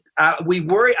think I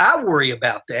worry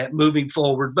about that moving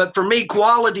forward. But for me,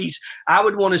 qualities I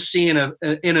would want to see in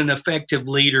an effective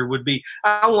leader would be,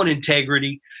 I want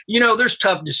integrity. There's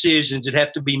tough decisions that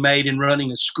have to be made in running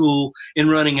a school, in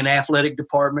running an athletic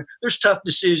department. There's tough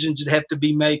decisions that have to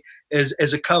be made as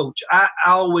a coach. I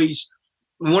always,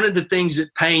 one of the things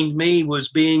that pained me was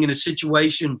being in a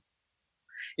situation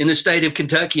in the state of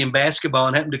Kentucky in basketball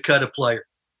and having to cut a player,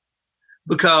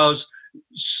 because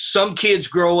some kids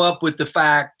grow up with the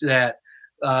fact that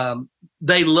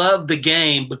they love the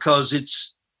game because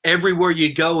it's everywhere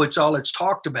you go, it's all it's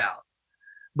talked about.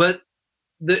 But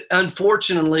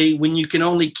unfortunately, when you can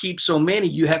only keep so many,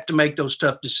 you have to make those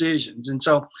tough decisions. And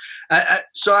so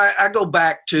I go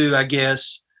back to, I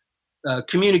guess,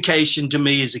 communication to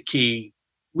me is a key.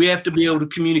 We have to be able to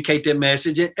communicate that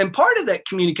message. And part of that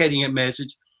communicating that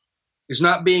message is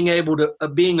not being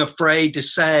afraid to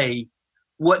say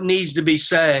what needs to be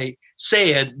said,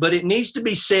 but it needs to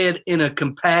be said in a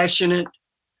compassionate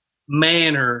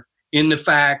manner, in the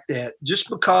fact that just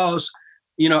because,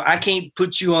 I can't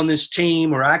put you on this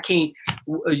team, or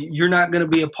you're not going to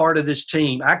be a part of this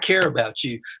team. I care about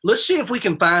you. Let's see if we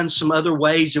can find some other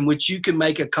ways in which you can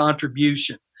make a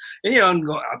contribution. And,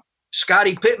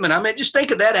 Scottie Pippen, just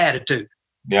think of that attitude.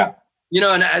 Yeah.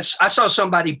 And I saw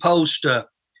somebody post,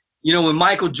 when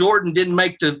Michael Jordan didn't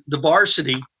make the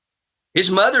varsity, his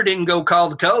mother didn't go call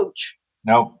the coach.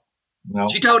 No.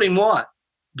 She told him what?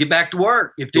 Get back to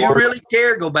work. If you really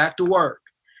care, go back to work.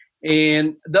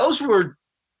 And those were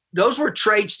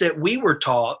traits that we were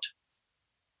taught,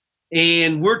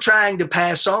 and we're trying to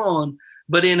pass on.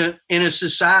 But in a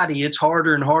society, it's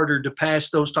harder and harder to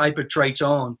pass those type of traits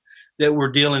on that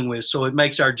we're dealing with. So it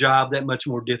makes our job that much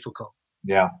more difficult.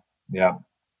 Yeah.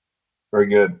 Very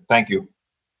good. Thank you.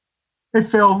 Hey,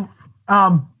 Phil.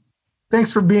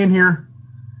 Thanks for being here.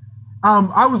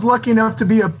 I was lucky enough to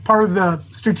be a part of the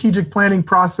strategic planning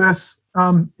process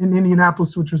in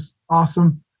Indianapolis, which was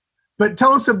awesome. But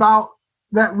tell us about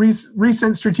that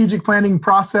recent strategic planning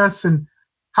process and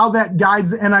how that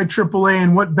guides the NIAAA,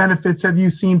 and what benefits have you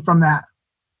seen from that?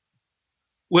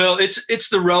 Well, it's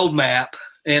the roadmap.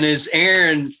 And as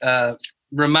Aaron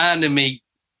reminded me,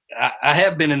 I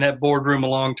have been in that boardroom a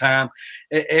long time.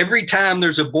 Every time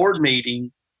there's a board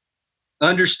meeting,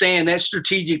 understand that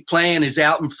strategic plan is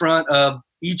out in front of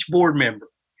each board member.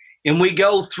 And we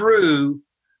go through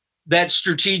that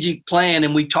strategic plan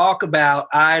and we talk about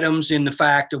items in the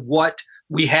fact of what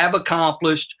we have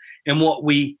accomplished and what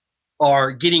we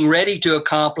are getting ready to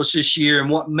accomplish this year and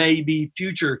what may be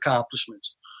future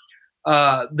accomplishments.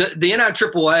 The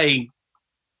NIAAA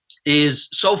is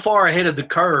so far ahead of the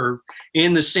curve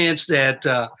in the sense that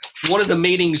one of the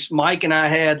meetings Mike and I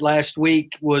had last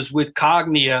week was with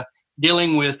Cognia,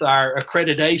 dealing with our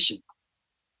accreditation.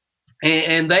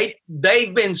 And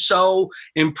they've been so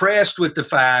impressed with the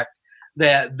fact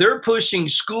that they're pushing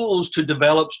schools to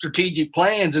develop strategic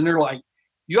plans. And they're like,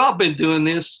 you all been doing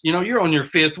this, you're on your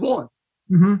fifth one.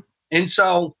 Mm-hmm. And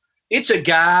so it's a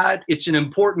guide. It's an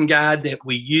important guide that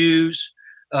we use.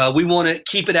 We want to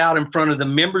keep it out in front of the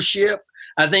membership.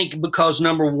 I think because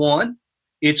number one,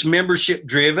 it's membership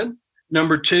driven.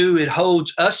 Number two, it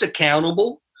holds us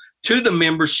accountable to the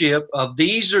membership of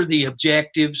these are the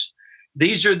objectives,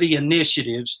 these are the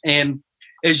initiatives. And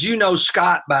as you know,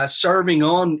 Scott, by serving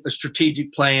on a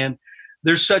strategic plan,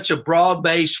 there's such a broad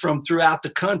base from throughout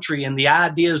the country, and the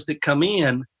ideas that come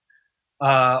in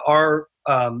are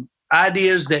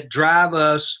ideas that drive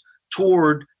us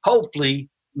toward, hopefully,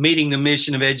 meeting the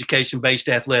mission of education-based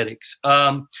athletics.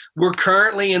 We're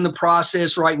currently in the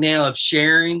process right now of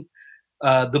sharing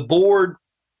the board.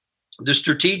 The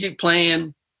strategic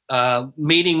plan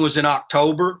meeting was in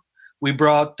October. We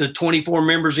brought the 24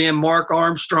 members in. Mark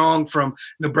Armstrong from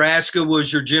Nebraska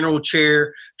was your general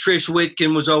chair. Trish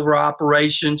Whitkin was over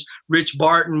operations. Rich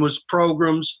Barton was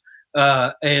programs,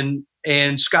 and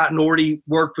Scott Norty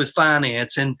worked with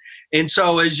finance. And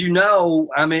so, as you know,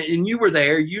 and you were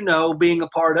there, being a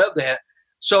part of that,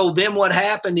 So then what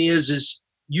happened is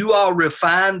you all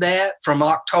refined that from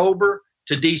October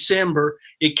to December.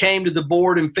 It came to the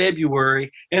board in February,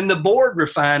 and the board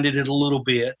refined it a little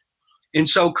bit. And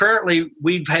so currently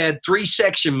we've had 3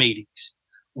 section meetings.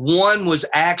 One was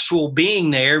actual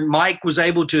being there. Mike was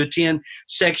able to attend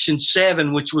section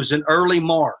 7, which was in early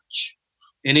March,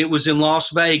 and it was in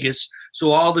Las Vegas.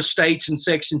 So all the states in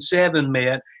section 7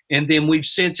 met. And then we've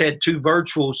since had 2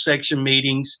 virtual section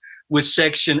meetings with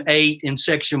section 8 and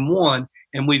section 1,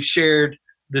 and we've shared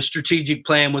the strategic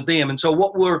plan with them. And so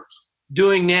what we're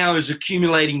doing now is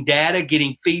accumulating data,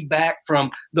 getting feedback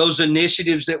from those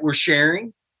initiatives that we're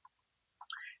sharing.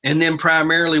 And then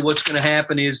primarily what's going to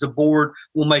happen is the board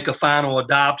will make a final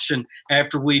adoption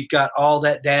after we've got all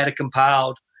that data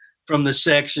compiled from the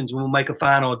sections. We'll make a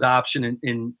final adoption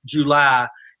in July.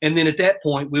 And then at that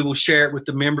point, we will share it with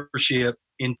the membership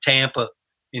in Tampa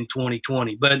in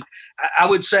 2020. But I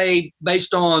would say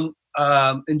based on,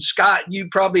 and Scott, you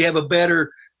probably have a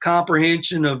better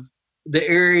comprehension of the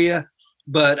area,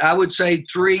 but I would say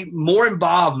 3, more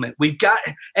involvement.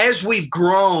 As we've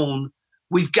grown,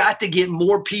 we've got to get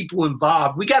more people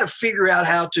involved. We got to figure out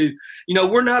how to,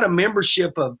 we're not a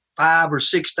membership of 5,000 or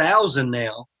 6,000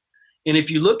 now. And if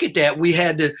you look at that, we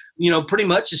had to, pretty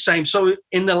much the same. So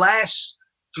in the last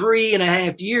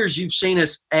 3.5 years, you've seen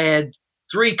us add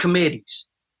 3 committees,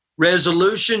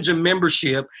 resolutions and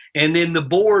membership. And then the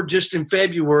board just in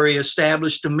February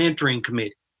established a mentoring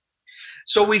committee.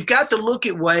 So we've got to look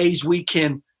at ways we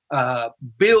can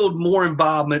build more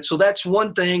involvement. So that's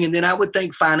one thing. And then I would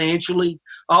think financially,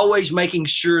 always making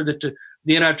sure that the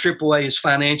NIAAA is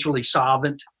financially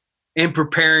solvent and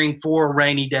preparing for a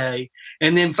rainy day.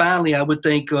 And then finally, I would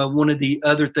think one of the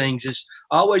other things is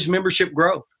always membership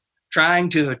growth, trying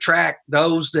to attract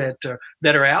those that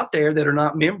are out there that are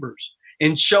not members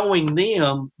and showing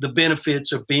them the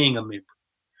benefits of being a member.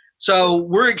 So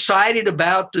we're excited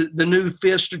about the new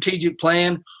 5th strategic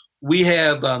plan. We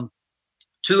have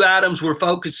 2 items we're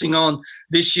focusing on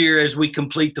this year as we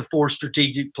complete the 4th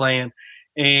strategic plan.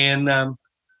 And,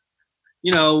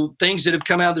 things that have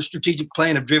come out of the strategic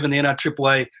plan have driven the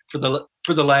NIAAA for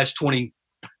the last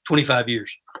 25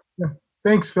 years. Yeah.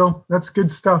 Thanks, Phil. That's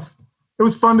good stuff. It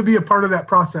was fun to be a part of that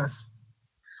process.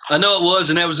 I know it was,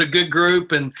 and that was a good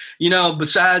group. And,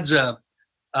 besides, you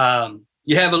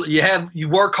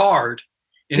work hard,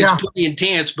 and it's pretty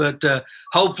intense, but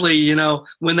hopefully,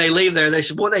 when they leave there, they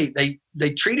said, boy,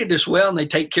 they treated us well and they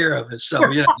take care of us. So,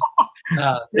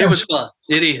 it was fun.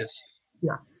 It is.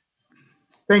 Yeah.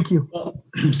 Thank you. Well,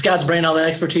 Scott's bringing all that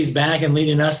expertise back and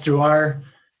leading us through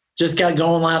just got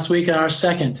going last week on our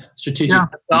 2nd strategic. Yeah,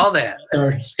 all that.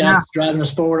 So Scott's driving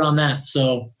us forward on that.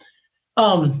 So,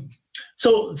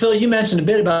 so Phil, you mentioned a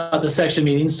bit about the section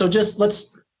meetings. So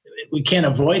we can't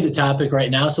avoid the topic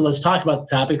right now. So let's talk about the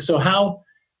topic. So how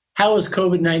has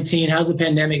COVID-19, how's the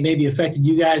pandemic maybe affected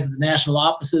you guys at the national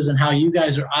offices and how you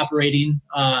guys are operating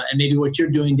and maybe what you're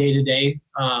doing day to day?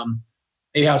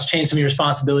 Maybe how it's changed some of your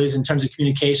responsibilities in terms of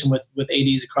communication with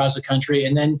ADs across the country.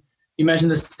 And then you mentioned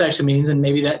the section meetings and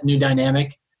maybe that new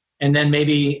dynamic. And then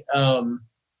maybe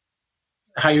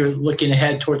how you're looking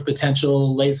ahead towards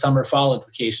potential late summer, fall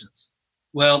implications.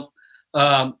 Well,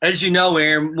 as you know,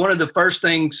 Aaron, one of the first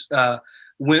things on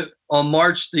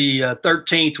March the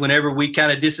 13th, whenever we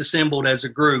kind of disassembled as a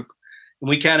group, and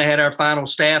we kind of had our final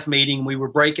staff meeting, we were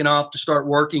breaking off to start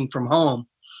working from home.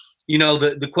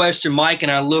 The question, Mike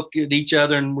and I look at each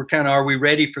other and we're kind of, are we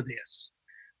ready for this?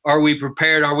 Are we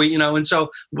prepared? Are we, and so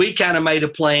we kind of made a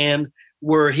plan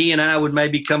where he and I would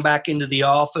maybe come back into the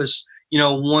office,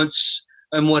 once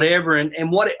and whatever.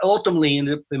 And what it ultimately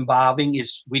ended up involving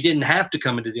is we didn't have to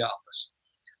come into the office.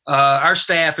 Our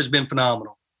staff has been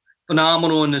phenomenal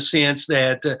in the sense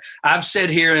that I've sat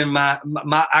here in my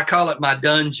I call it my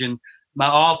dungeon, my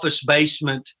office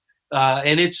basement.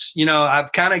 And it's,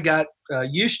 I've kind of got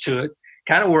used to it,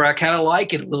 kind of where I kind of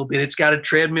like it a little bit. It's got a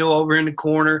treadmill over in the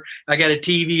corner. I got a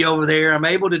TV over there. I'm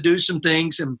able to do some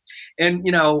things. And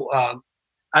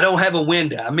I don't have a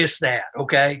window. I miss that.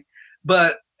 Okay.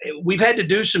 But we've had to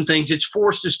do some things. It's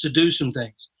forced us to do some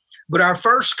things. But our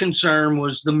first concern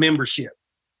was the membership.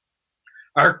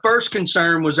 Our first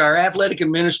concern was our athletic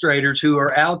administrators who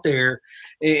are out there,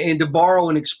 and to borrow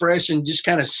an expression, just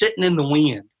kind of sitting in the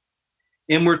wind.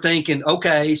 And we're thinking,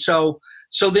 okay, so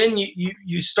then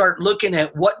you start looking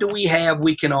at what do we have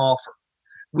we can offer.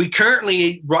 We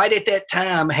currently, right at that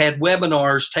time, had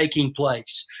webinars taking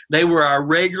place. They were our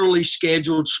regularly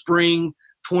scheduled spring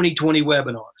 2020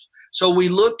 webinars. So we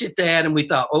looked at that and we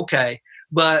thought, okay,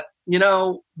 but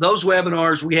those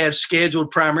webinars we have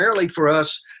scheduled primarily for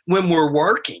us when we're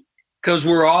working. because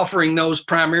we're offering those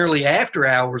primarily after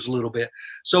hours a little bit.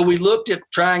 So we looked at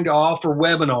trying to offer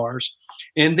webinars.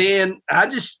 And then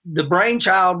the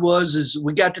brainchild is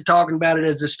we got to talking about it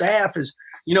as a staff is,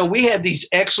 we had these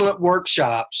excellent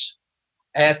workshops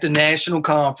at the national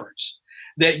conference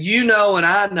that and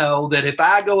I know that if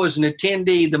I go as an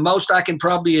attendee, the most I can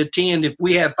probably attend if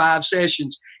we have 5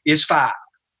 sessions is 5.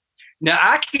 Now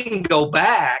I can go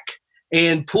back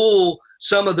and pull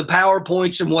some of the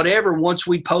PowerPoints and whatever once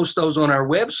we post those on our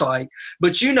website,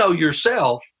 but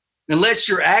yourself, unless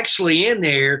you're actually in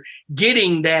there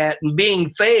getting that and being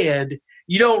fed,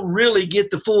 you don't really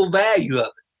get the full value of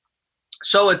it.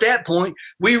 So at that point,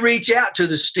 we reach out to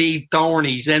the Steve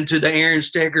Thorneys and to the Aaron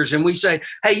Steckers, and we say,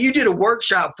 hey, you did a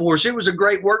workshop for us. It was a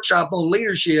great workshop on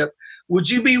leadership. Would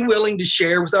you be willing to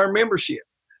share with our membership?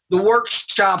 The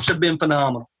workshops have been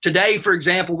phenomenal. Today, for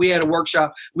example, we had a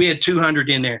workshop. We had 200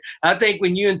 in there. I think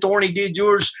when you and Thorney did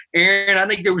yours, Aaron, I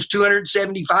think there was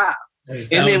 275.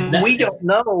 And then we don't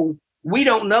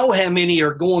know how many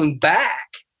are going back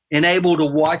and able to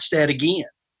watch that again.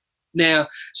 Now,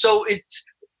 so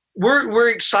we're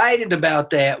excited about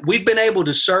that. We've been able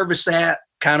to service that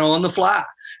kind of on the fly.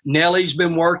 Nellie's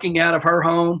been working out of her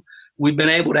home. We've been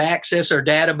able to access our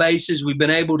databases. We've been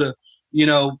able to,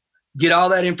 get all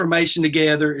that information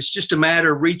together. It's just a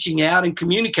matter of reaching out and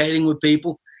communicating with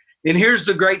people. And here's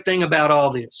the great thing about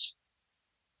all this.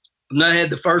 I had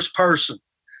the first person,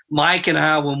 Mike and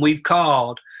I, when we've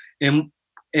called and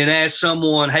asked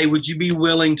someone, hey, would you be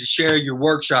willing to share your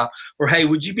workshop? Or, hey,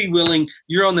 would you be willing,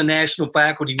 you're on the national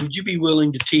faculty, would you be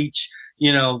willing to teach,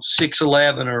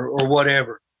 611 or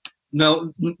whatever?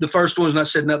 No, the first one's not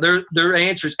said no. Their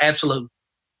answer is absolutely.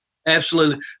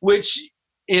 Absolutely. Which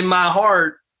in my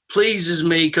heart pleases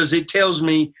me because it tells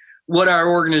me what our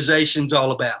organization's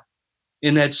all about.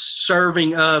 And that's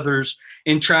serving others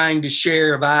and trying to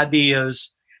share of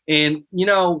ideas. And,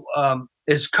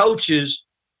 as coaches,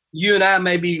 you and I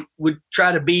maybe would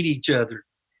try to beat each other.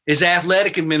 As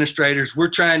athletic administrators, we're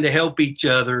trying to help each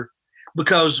other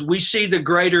because we see the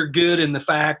greater good in the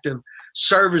fact of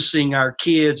servicing our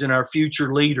kids and our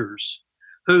future leaders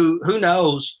who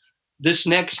knows, this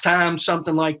next time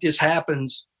something like this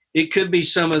happens, it could be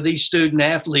some of these student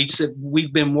athletes that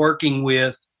we've been working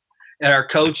with and our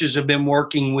coaches have been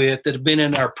working with that have been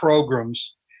in our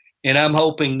programs. And I'm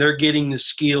hoping they're getting the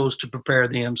skills to prepare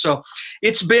them. So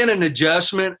it's been an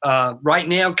adjustment. Right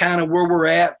now, kind of where we're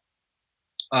at,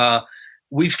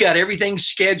 we've got everything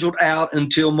scheduled out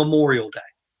until Memorial Day.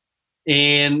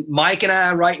 And Mike and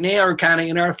I right now are kind of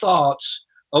in our thoughts,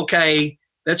 okay,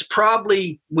 that's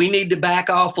probably, we need to back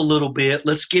off a little bit.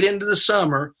 Let's get into the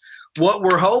summer. What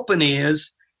we're hoping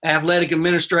is athletic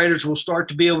administrators will start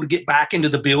to be able to get back into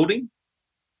the building,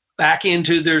 back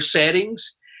into their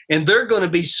settings, and they're going to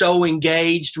be so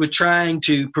engaged with trying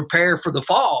to prepare for the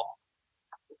fall.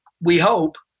 We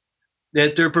hope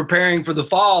that they're preparing for the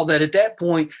fall, that at that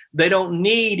point they don't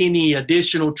need any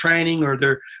additional training or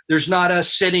there's not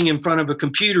us sitting in front of a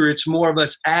computer. It's more of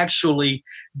us actually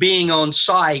being on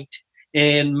site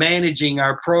and managing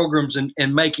our programs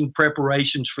and making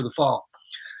preparations for the fall.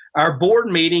 Our board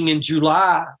meeting in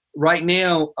July, right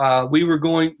now, we were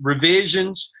going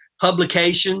revisions,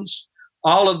 publications,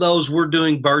 all of those we're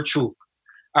doing virtual.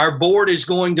 Our board is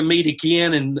going to meet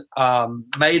again in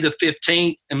May the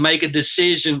 15th and make a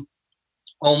decision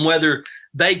on whether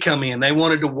they come in. They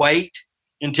wanted to wait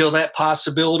until that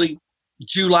possibility.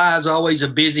 July is always a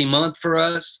busy month for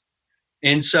us.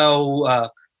 And so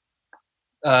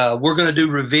we're going to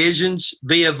do revisions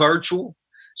via virtual.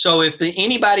 So if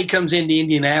anybody comes into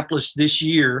Indianapolis this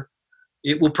year,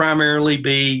 it will primarily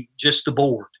be just the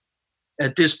board.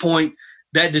 At this point,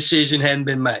 that decision hadn't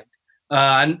been made.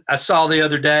 I saw the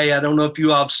other day, I don't know if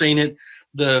you all have seen it,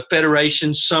 the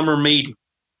Federation's summer meeting.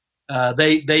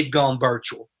 They've gone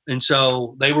virtual. And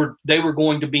so they were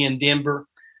going to be in Denver,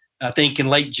 I think in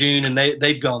late June, and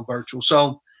they've gone virtual.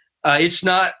 So it's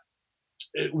not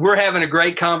 – we're having a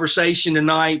great conversation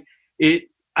tonight.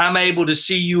 I'm able to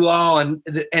see you all, and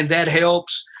that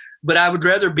helps. But I would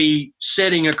rather be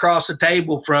sitting across the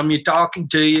table from you, talking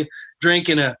to you,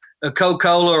 drinking a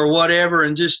Coca-Cola or whatever,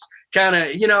 and just kind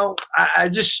of, I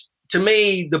just, to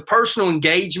me, the personal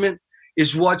engagement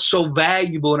is what's so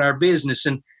valuable in our business.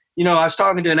 And, I was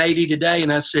talking to an AD today,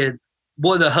 and I said,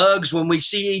 boy, the hugs when we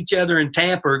see each other in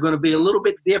Tampa are going to be a little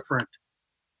bit different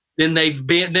than they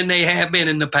have been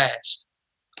in the past.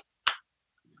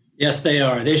 Yes, they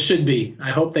are. They should be. I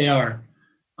hope they are.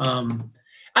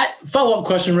 Follow-up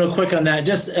question real quick on that.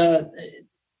 Just are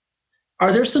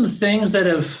there some things that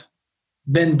have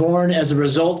been born as a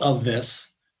result of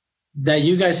this that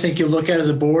you guys think you'll look at as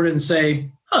a board and say,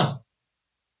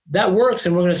 that works,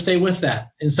 and we're going to stay with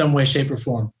that in some way, shape, or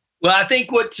form. Well, I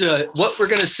think what we're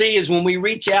going to see is when we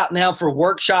reach out now for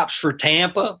workshops for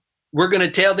Tampa, we're going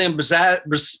to tell them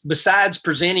besides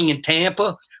presenting in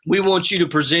Tampa, we want you to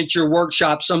present your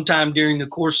workshop sometime during the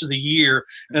course of the year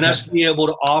and us be able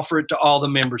to offer it to all the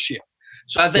membership.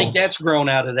 So I think that's grown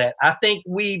out of that. I think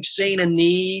we've seen a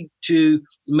need to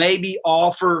maybe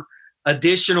offer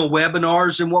additional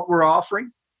webinars than what we're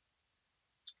offering.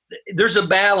 There's a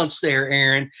balance there,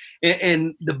 Aaron,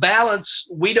 and the balance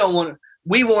we want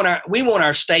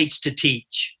our states to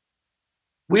teach.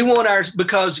 We want ours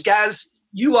because, guys,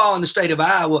 you all in the state of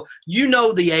Iowa, you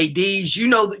know the ADs, you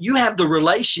know that you have the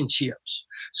relationships.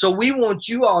 So we want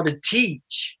you all to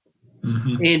teach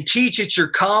and teach at your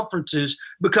conferences,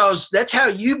 because that's how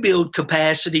you build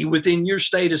capacity within your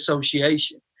state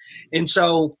association. And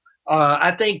so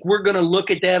I think we're going to look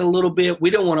at that a little bit.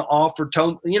 We don't want to offer,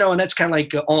 and that's kind of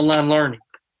like online learning.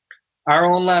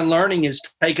 Our online learning is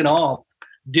taken off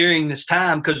during this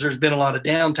time because there's been a lot of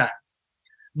downtime.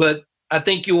 But I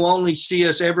think you'll only see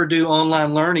us ever do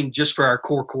online learning just for our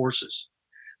core courses,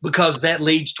 because that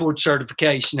leads towards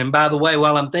certification. And by the way,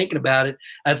 while I'm thinking about it,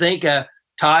 I think,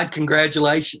 Todd,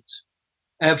 congratulations.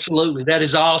 Absolutely. That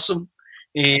is awesome.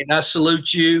 And I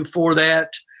salute you for that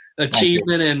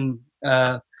achievement. And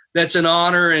that's an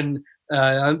honor. And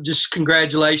just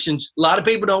congratulations. A lot of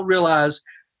people don't realize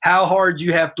how hard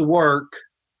you have to work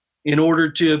in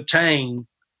order to obtain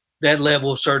that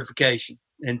level of certification.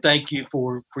 And thank you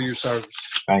for your service.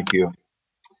 Thank you.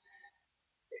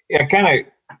 Yeah, kind of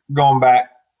going back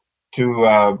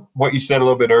to what you said a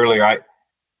little bit earlier,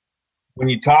 when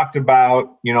you talked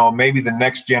about, maybe the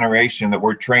next generation that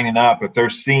we're training up, if they're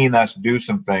seeing us do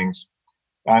some things,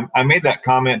 I made that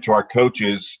comment to our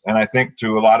coaches, and I think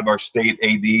to a lot of our state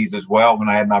ADs as well when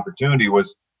I had an opportunity,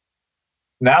 was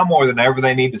now more than ever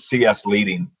they need to see us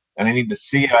leading, and they need to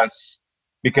see us,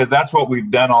 because that's what we've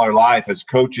done all our life as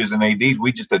coaches and ADs.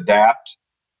 We just adapt.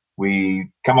 We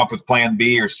come up with plan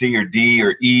B or C or D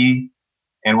or E,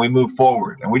 and we move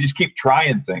forward. And we just keep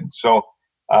trying things. So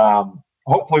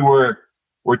hopefully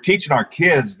we're teaching our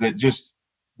kids that just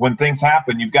when things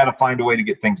happen, you've got to find a way to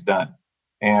get things done.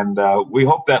 And we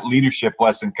hope that leadership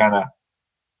lesson kind of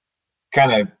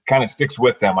sticks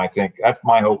with them. I think that's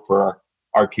my hope for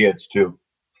our kids too.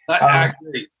 I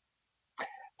agree.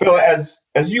 Phil,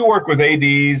 as you work with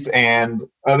ADs and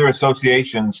other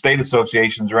associations, state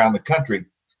associations around the country,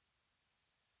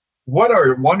 what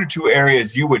are one or two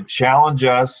areas you would challenge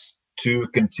us to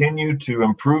continue to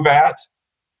improve at,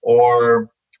 or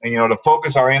to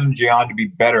focus our energy on to be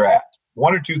better at?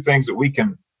 One or two things that we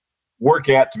can work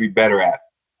at to be better at.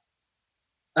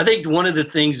 I think one of the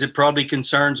things that probably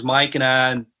concerns Mike and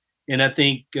I, and I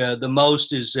think the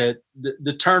most, is that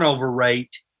the turnover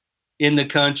rate in the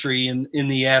country and in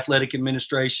the athletic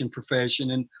administration profession.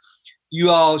 And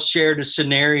you all shared a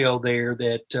scenario there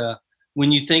that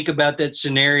when you think about that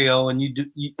scenario and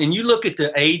you look at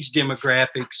the age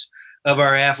demographics of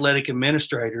our athletic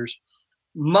administrators,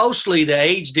 mostly the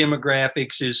age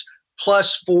demographics is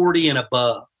plus 40 and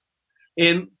above.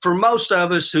 And for most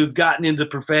of us who've gotten into the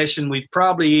profession, we've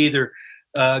probably either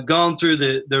gone through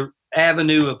the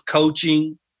avenue of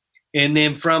coaching, and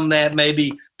then from that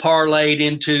maybe parlayed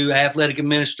into athletic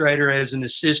administrator as an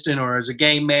assistant or as a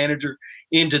game manager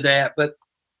into that. But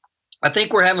I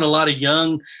think we're having a lot of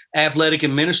young athletic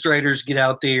administrators get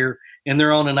out there, and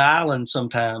they're on an island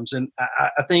sometimes. And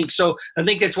I think so. I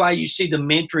think that's why you see the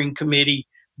mentoring committee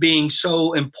being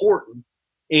so important,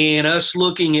 and us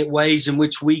looking at ways in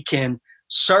which we can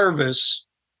service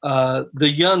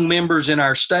the young members in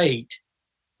our state.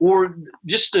 Or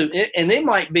and they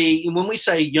might be, when we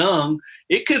say young,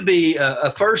 it could be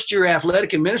a first-year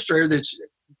athletic administrator that's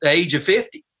the age of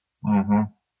 50. Mm-hmm.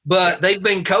 But they've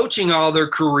been coaching all their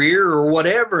career or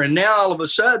whatever, and now all of a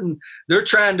sudden they're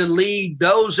trying to lead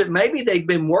those that maybe they've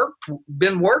been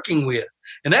working with.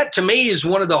 And that, to me, is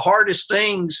one of the hardest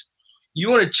things.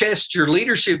 You want to test your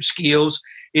leadership skills,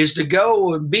 is to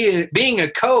go and being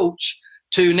a coach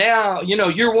to now,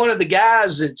 you're one of the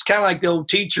guys that's kind of like the old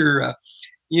teacher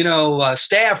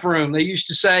staff room. They used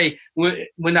to say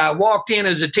when I walked in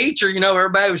as a teacher,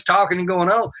 everybody was talking and going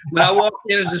on. When I walked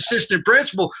in as assistant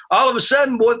principal, all of a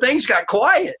sudden, boy, things got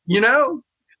quiet,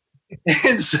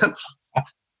 And so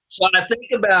I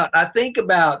think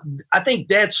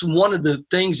that's one of the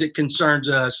things that concerns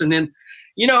us. And then,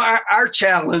 our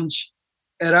challenge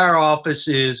at our office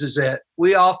is that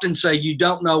we often say you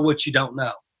don't know what you don't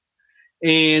know.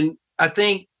 And I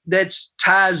think that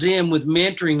ties in with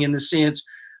mentoring in the sense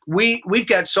we've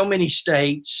got so many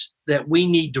states that we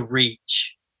need to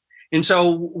reach. And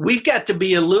so we've got to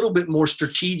be a little bit more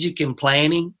strategic in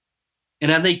planning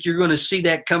And I think you're going to see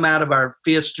that come out of our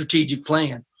 5th strategic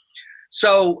plan.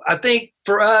 So I think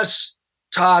for us,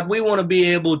 Todd, we want to be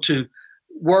able to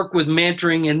work with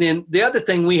mentoring. And then the other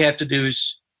thing we have to do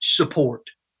is support,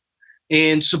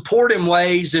 and support in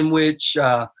ways in which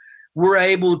we're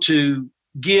able to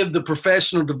give the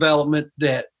professional development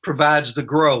that provides the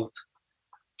growth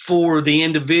for the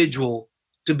individual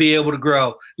to be able to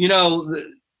grow. You know,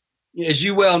 as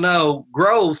you well know,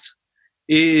 growth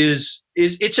is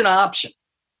it's an option.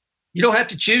 You don't have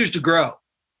to choose to grow.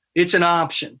 It's an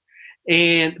option.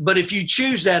 But if you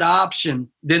choose that option,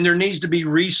 then there needs to be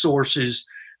resources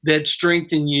that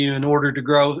strengthen you in order to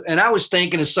grow. And I was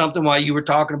thinking of something while you were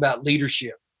talking about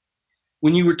leadership,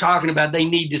 when you were talking about they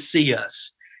need to see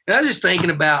us. And I was just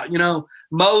thinking about, you know,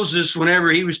 Moses,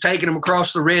 whenever he was taking them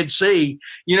across the Red Sea,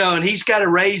 you know, and he's got to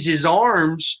raise his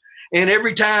arms. And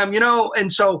every time, you know,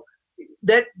 and so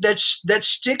that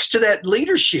sticks to that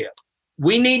leadership.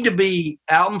 We need to be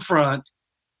out in front.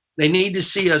 They need to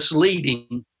see us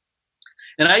leading.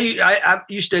 And I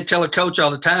used to tell a coach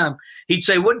all the time, he'd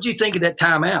say, what did you think of that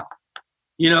timeout?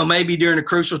 You know, maybe during a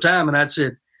crucial time. And I'd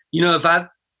said, you know, if I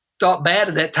thought bad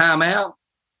of that timeout,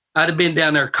 I'd have been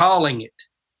down there calling it.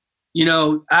 You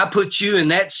know, I put you in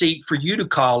that seat for you to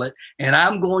call it, and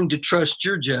I'm going to trust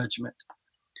your judgment.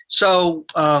 So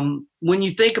when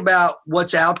you think about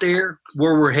what's out there,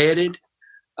 where we're headed,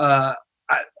 I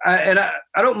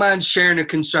don't mind sharing a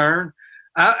concern.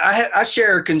 I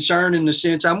share a concern in the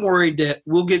sense I'm worried that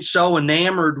we'll get so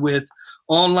enamored with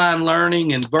online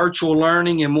learning and virtual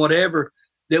learning and whatever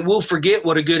that we'll forget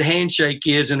what a good handshake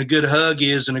is and a good hug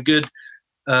is and a good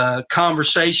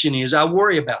conversation is. I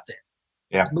worry about that.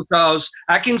 Yeah. Because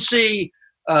I can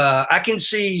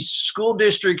see school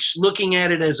districts looking at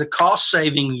it as a cost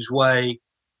savings way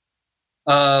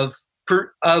of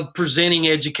presenting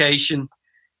education,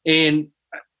 and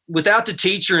without the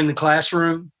teacher in the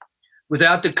classroom,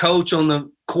 without the coach on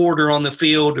the court or on the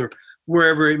field or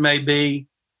wherever it may be,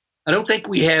 I don't think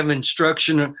we have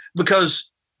instruction, because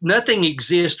nothing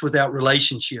exists without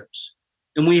relationships,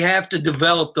 and we have to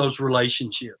develop those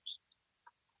relationships.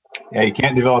 Yeah, you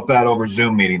can't develop that over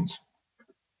Zoom meetings.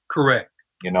 Correct.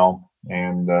 You know,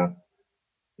 and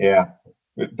yeah,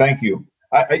 thank you.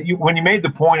 When you made the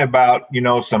point about, you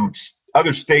know, some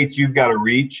other states you've got to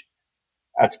reach,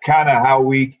 that's kind of how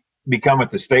we become at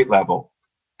the state level,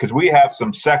 because we have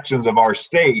some sections of our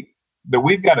state that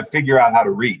we've got to figure out how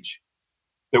to reach,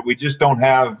 that we just don't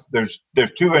have. There's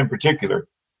 2 in particular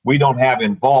we don't have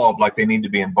involved like they need to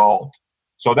be involved.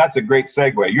 So that's a great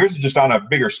segue. Yours is just on a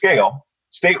bigger scale,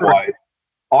 statewide. Correct.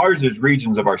 Ours is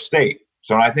regions of our state.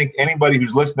 So I think anybody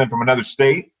who's listening from another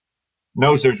state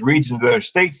knows there's regions of their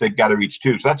states they've got to reach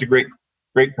too. So that's a great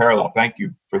parallel. Thank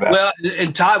you for that. Well,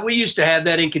 and Todd, we used to have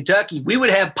that in Kentucky. We would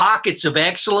have pockets of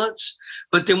excellence,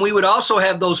 but then we would also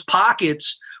have those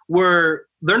pockets where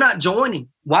they're not joining.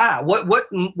 Why?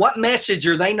 What message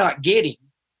are they not getting?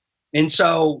 And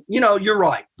so, you know, you're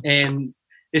right. And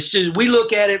it's just, we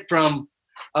look at it from,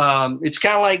 it's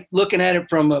kind of like looking at it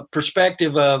from a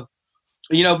perspective of,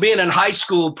 you know, being a high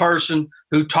school person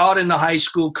who taught in the high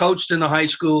school, coached in the high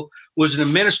school, was an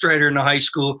administrator in the high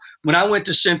school. When I went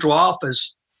to central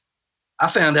office, I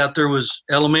found out there was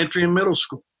elementary and middle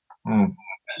school.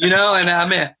 You know, and I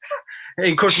mean, and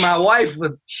of course, my wife,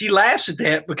 she laughs at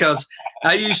that, because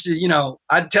I used to, you know,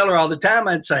 I'd tell her all the time,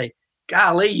 I'd say,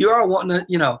 golly, you are wanting to,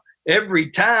 you know, every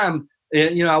time,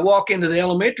 you know, I walk into the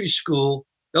elementary school,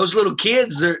 those little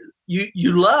kids,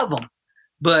 you love them.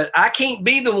 But I can't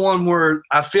be the one where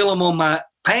I feel them on my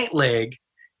pant leg.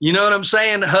 You know what I'm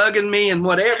saying? Hugging me and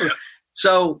whatever.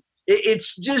 So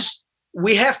it's just,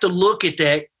 we have to look at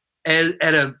that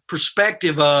at a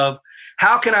perspective of,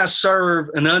 how can I serve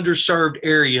an underserved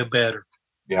area better?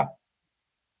 Yeah.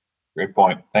 Great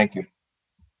point. Thank you.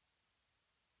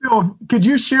 Phil, could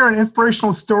you share an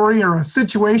inspirational story or a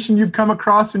situation you've come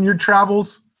across in your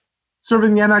travels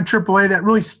serving the NIAAA that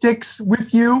really sticks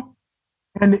with you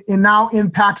and now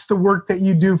impacts the work that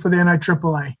you do for the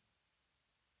NIAAA?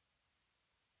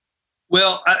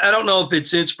 Well, I don't know if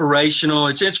it's inspirational.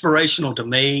 It's inspirational to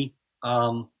me.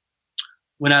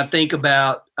 When I think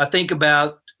about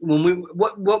when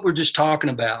what we're just talking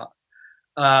about.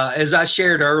 As I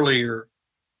shared earlier,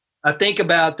 I think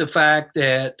about the fact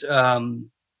that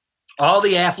all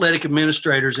the athletic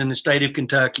administrators in the state of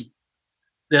Kentucky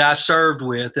that I served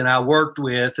with and I worked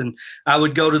with and I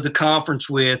would go to the conference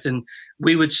with, and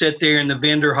we would sit there in the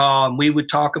vendor hall and we would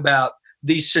talk about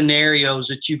these scenarios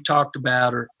that you've talked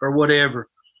about or whatever.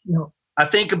 Yeah. I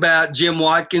think about Jim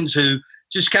Watkins, who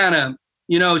just kind of,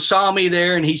 you know, saw me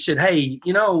there and he said, hey,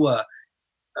 you know,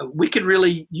 we could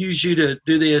really use you to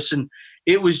do this. And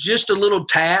it was just a little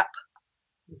tap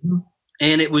Mm-hmm.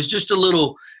 And it was just a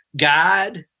little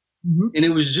guide, and it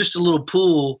was just a little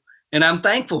pool. And I'm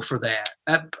thankful for that.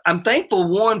 I'm thankful,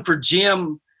 one, for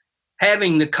Jim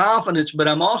having the confidence, but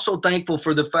I'm also thankful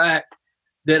for the fact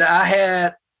that I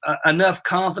had enough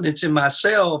confidence in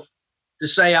myself to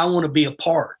say I want to be a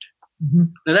part. Mm-hmm.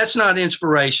 Now, that's not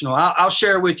inspirational. I'll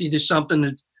share with you just something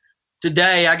that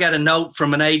today I got a note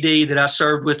from an AD that I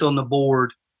served with on the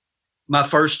board my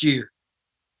first year.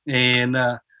 And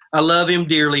I love him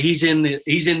dearly. He's in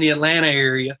the Atlanta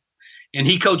area, and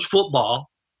he coached football.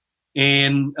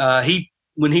 And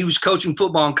when he was coaching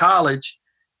football in college,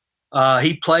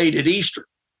 he played at Eastern.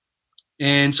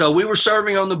 And so we were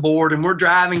serving on the board, and we're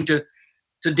driving to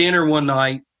dinner one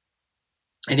night.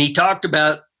 And we got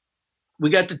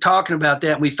to talking about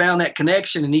that, and we found that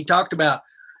connection. And he talked about,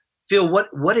 Phil,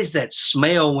 what is that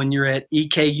smell when you're at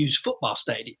EKU's football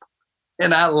stadium?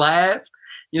 And I laughed,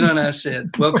 and I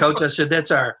said, well, Coach, I said,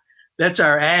 that's our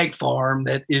ag farm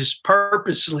that is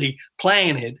purposely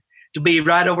planted to be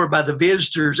right over by the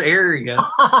visitors area.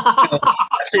 I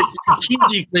said,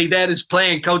 strategically, that is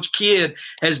planned. Coach Kidd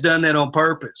has done that on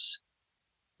purpose.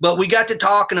 But we got to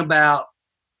talking about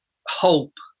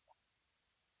hope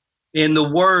and the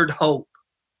word hope.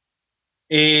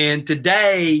 And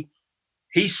today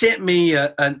he sent me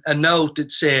a note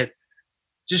that said,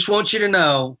 just want you to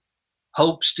know,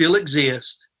 hope still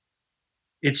exists.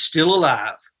 It's still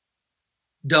alive.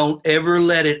 Don't ever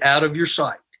let it out of your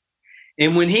sight.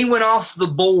 And when he went off the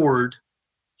board,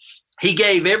 he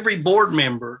gave every board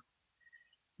member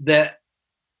that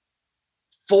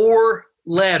 4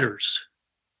 letters,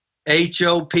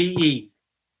 HOPE.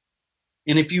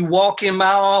 And if you walk in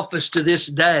my office to this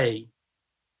day,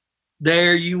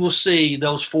 there you will see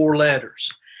those 4 letters.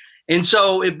 And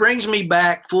so it brings me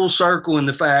back full circle in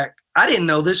the fact I didn't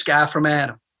know this guy from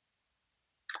Adam.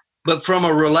 But from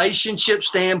a relationship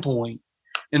standpoint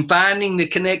and finding the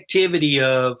connectivity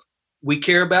of we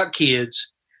care about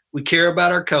kids, we care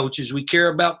about our coaches, we care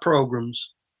about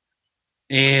programs.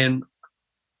 And,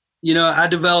 I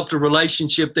developed a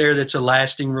relationship there that's a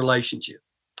lasting relationship.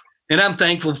 And I'm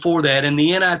thankful for that. And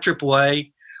the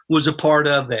NIAAA was a part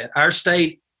of that. Our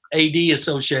state AD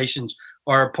associations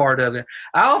are a part of it.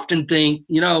 I often think,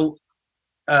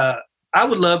 I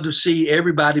would love to see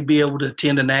everybody be able to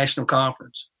attend a national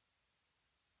conference,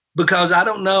 because I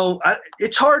don't know.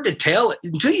 It's hard to tell it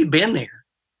until you've been there.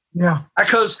 Yeah.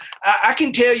 Because I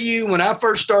can tell you when I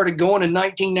first started going in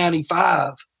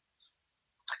 1995,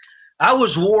 I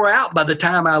was wore out by the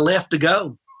time I left to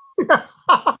go.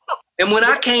 And when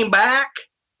I came back,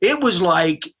 it was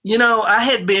like, I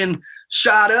had been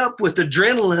shot up with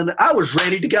adrenaline. I was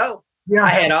ready to go. Yeah. I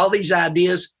had all these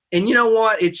ideas. And you know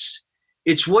what?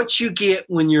 It's what you get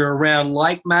when you're around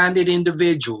like-minded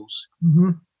individuals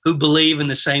who believe in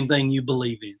the same thing you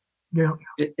believe in. Yeah.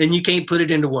 And you can't put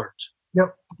it into words.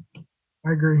 Yep.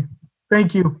 I agree.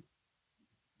 Thank you.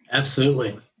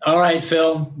 Absolutely. All right,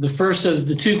 Phil. The first of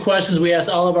the 2 questions we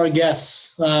ask all of our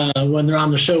guests when they're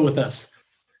on the show with us.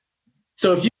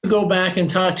 So if you could go back and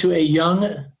talk to a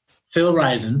young Phil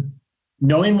Risen,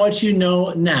 knowing what you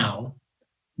know now,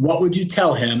 what would you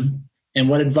tell him and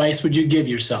what advice would you give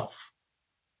yourself?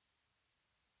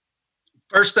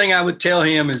 First thing I would tell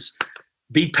him is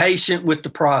be patient with the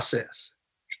process.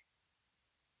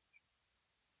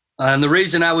 And the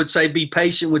reason I would say be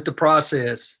patient with the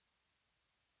process,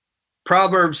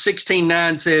 Proverbs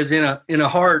 16:9 says, in a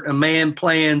heart, a man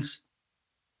plans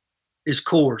his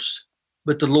course,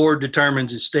 but the Lord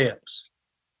determines his steps.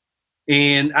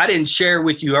 And I didn't share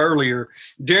with you earlier,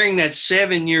 during that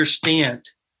 7-year stint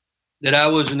that I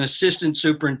was an assistant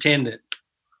superintendent,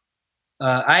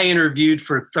 I interviewed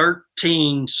for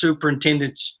 13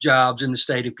 superintendent's jobs in the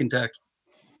state of Kentucky.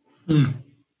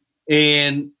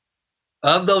 And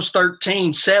of those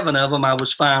 13, 7 of them I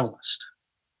was finalist.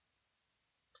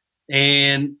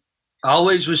 And I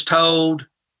always was told,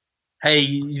 hey,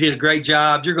 you did a great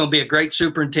job. You're going to be a great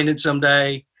superintendent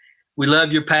someday. We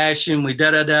love your passion. We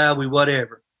we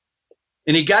whatever.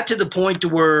 And it got to the point to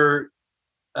where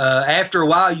after a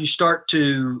while you start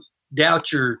to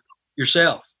doubt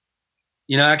yourself.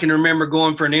 I can remember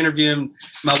going for an interview and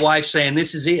my wife saying,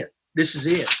 this is it. This is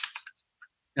it.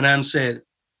 And I'm saying,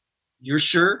 you're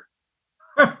sure?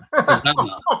 I'm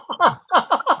not.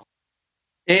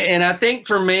 And I think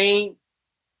for me,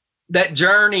 that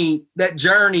journey,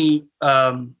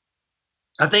 I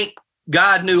think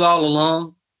God knew all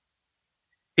along.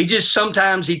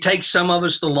 Sometimes he takes some of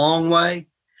us the long way.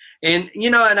 And,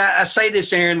 and I say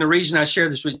this, Aaron, the reason I share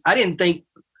this with you, I didn't think,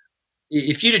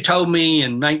 if you'd have told me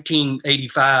in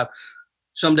 1985,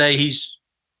 someday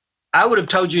I would have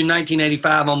told you in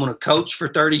 1985, I'm going to coach for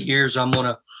 30 years. I'm going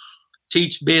to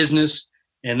teach business,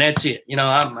 and that's it. You know,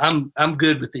 I'm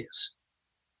good with this.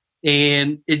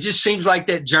 And it just seems like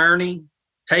that journey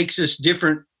takes us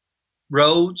different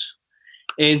roads.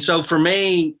 And so for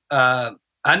me, I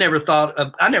never thought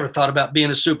about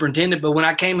being a superintendent, but when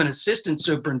I came an assistant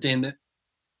superintendent,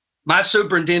 my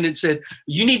superintendent said,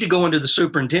 "You need to go into the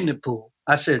superintendent pool."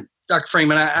 I said, "Dr.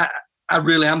 Freeman,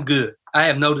 I'm good. I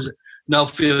have no,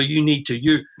 Phil, you need to.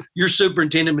 You're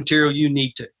superintendent material, you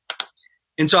need to."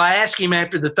 And so I asked him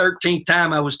after the 13th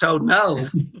time, I was told no.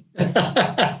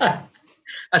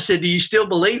 I said, "Do you still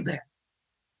believe that?"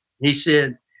 He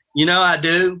said, "I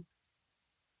do.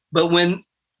 But when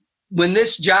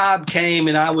this job came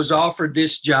and I was offered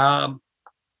this job,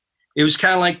 it was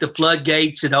kind of like the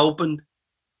floodgates had opened,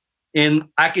 and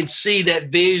I could see that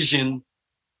vision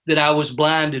that I was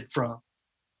blinded from."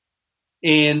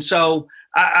 And so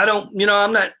I don't,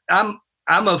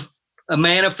 I'm a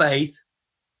man of faith.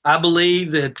 I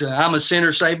believe that I'm a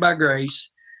sinner saved by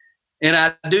grace. And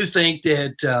I do think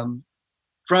that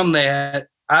from that,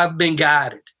 I've been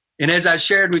guided. And as I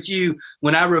shared with you,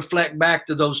 when I reflect back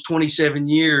to those 27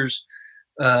 years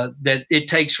that it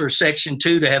takes for Section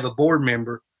 2 to have a board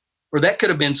member, or that could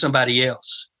have been somebody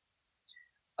else.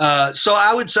 So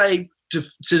I would say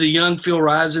to the young Phil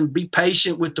Risen, be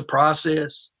patient with the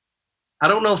process. I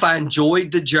don't know if I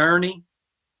enjoyed the journey.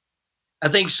 I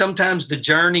think sometimes the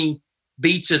journey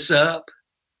beats us up.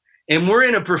 And we're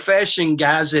in a profession,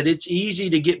 guys, that it's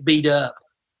easy to get beat up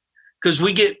because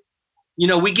we get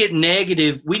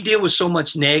negative. We deal with so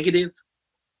much negative.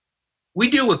 We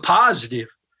deal with positive,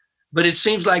 but it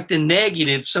seems like the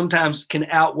negative sometimes can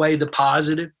outweigh the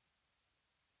positive.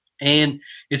 And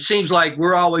it seems like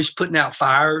we're always putting out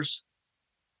fires.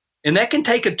 And that can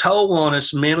take a toll on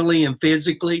us mentally and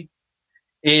physically.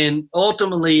 And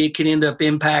ultimately, it can end up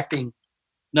impacting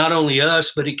not only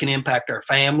us, but it can impact our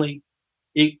family.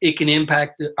 It can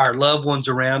impact our loved ones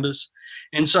around us.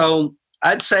 And so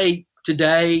I'd say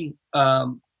today,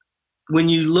 when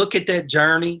you look at that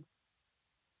journey,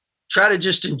 try to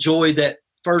just enjoy that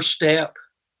first step,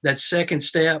 that second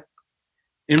step,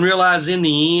 and realize in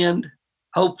the end,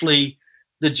 hopefully,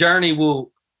 the journey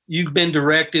you've been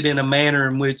directed in a manner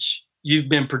in which you've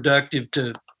been productive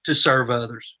to serve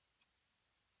others.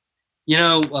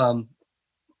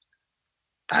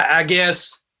 I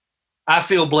guess I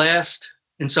feel blessed,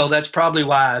 and so that's probably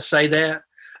why I say that.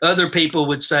 Other people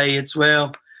would say it's,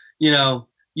 maybe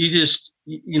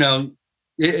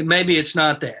it's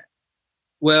not that.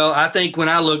 Well, I think when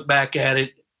I look back at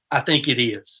it, I think it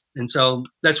is. And so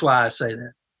that's why I say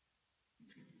that.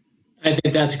 I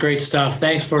think that's great stuff.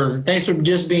 Thanks for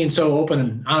just being so open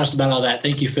and honest about all that.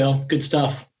 Thank you, Phil. Good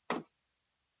stuff.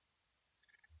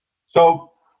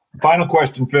 So, final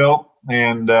question, Phil,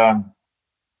 and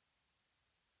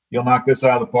you'll knock this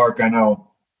out of the park, I know.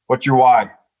 What's your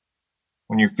why?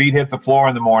 When your feet hit the floor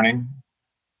in the morning,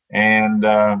 and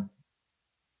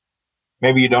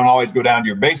maybe you don't always go down to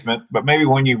your basement, but maybe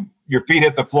when your feet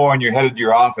hit the floor and you're headed to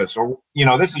your office, or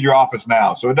this is your office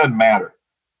now, so it doesn't matter.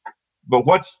 But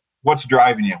what's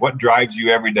driving you? What drives you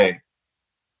every day?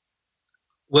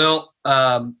 Well,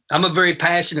 I'm a very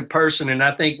passionate person, and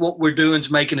I think what we're doing is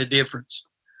making a difference.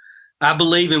 I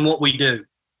believe in what we do.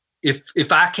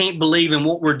 If I can't believe in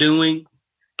what we're doing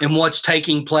and what's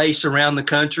taking place around the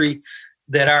country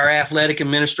that our athletic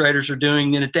administrators are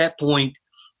doing, then at that point,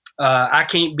 I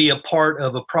can't be a part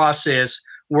of a process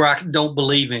where I don't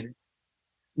believe in it.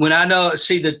 When I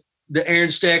see the Aaron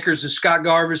Steckers, the Scott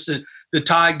Garvis, the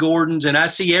Ty Gordons, and I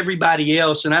see everybody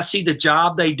else, and I see the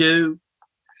job they do,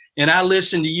 and I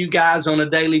listen to you guys on a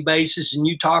daily basis, and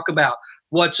you talk about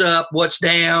what's up, what's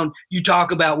down. You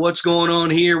talk about what's going on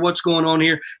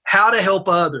here, how to help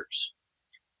others.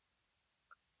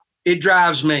 It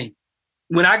drives me.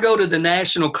 When I go to the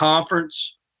national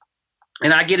conference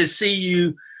and I get to see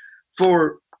you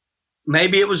for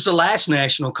maybe it was the last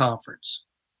national conference,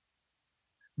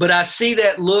 but I see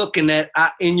that look and that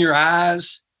in your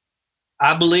eyes,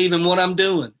 I believe in what I'm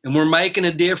doing and we're making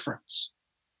a difference.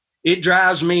 It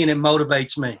drives me and it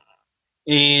motivates me.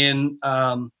 And,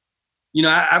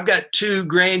 I've got 2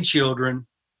 grandchildren,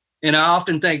 and I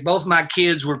often think both my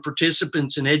kids were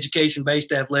participants in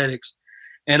education-based athletics.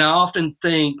 And I often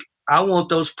think I want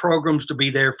those programs to be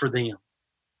there for them.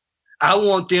 I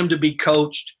want them to be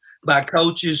coached by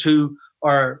coaches who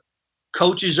are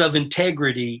coaches of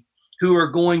integrity, who are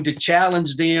going to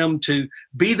challenge them to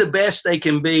be the best they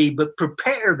can be, but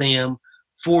prepare them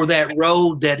for that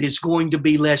road that is going to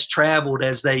be less traveled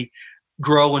as they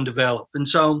grow and develop. And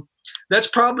so that's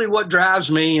probably what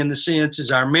drives me in the sense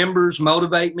is our members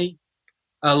motivate me.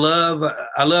 I love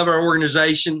our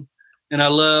organization and I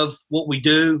love what we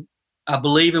do. I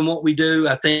believe in what we do.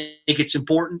 I think it's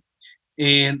important.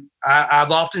 And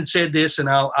I've often said this, and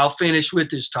I'll finish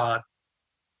with this, Todd.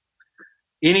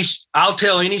 I'll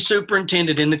tell any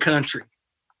superintendent in the country,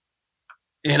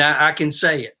 and I can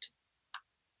say it.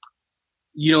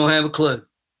 You don't have a clue.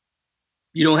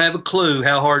 You don't have a clue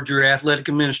how hard your athletic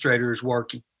administrator is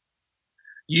working.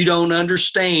 You don't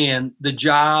understand the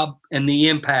job and the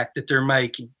impact that they're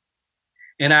making.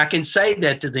 And I can say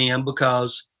that to them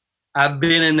because I've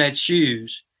been in that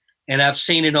shoes and I've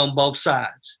seen it on both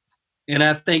sides. And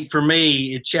I think for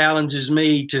me, it challenges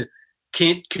me to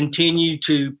continue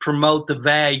to promote the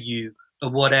value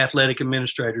of what athletic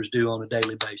administrators do on a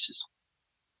daily basis.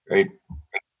 Great.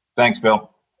 Thanks, Bill.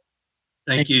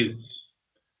 Thank you.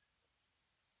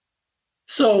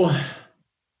 So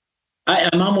I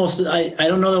don't know that I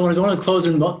want to go into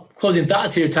closing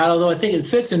thoughts here, Todd, although I think it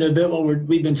fits into a bit what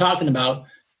we've been talking about.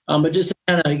 But just to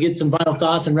kind of get some final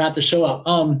thoughts and wrap the show up.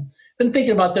 Been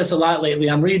thinking about this a lot lately.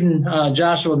 I'm reading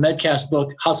Joshua Medcalf's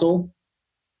book, Hustle.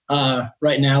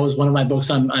 Right now is one of my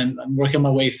books I'm working my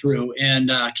way through,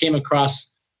 and came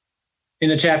across in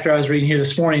the chapter I was reading here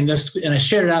this morning. And I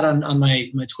shared it out on my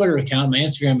Twitter account, my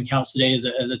Instagram accounts today as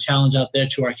a challenge out there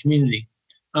to our community.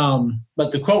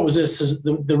 But the quote was this: is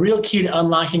the real key to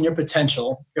unlocking your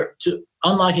potential,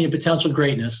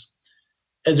 greatness,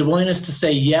 is a willingness to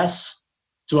say yes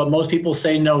to what most people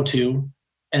say no to,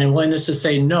 and a willingness to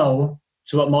say no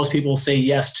to what most people say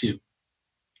yes to.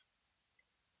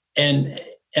 And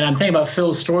I'm thinking about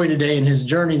Phil's story today and his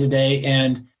journey today,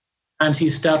 and times he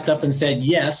stepped up and said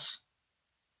yes,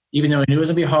 even though he knew it was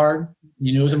going to be hard,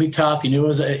 you knew it was going to be tough,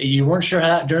 you weren't sure how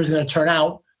that journey was going to turn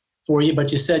out for you,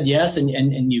 but you said yes,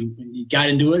 and you got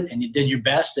into it, and you did your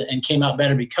best and came out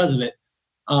better because of it.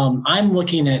 I've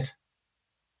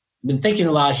been thinking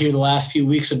a lot here the last few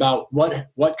weeks about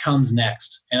what comes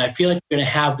next. And I feel like we're going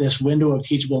to have this window of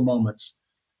teachable moments,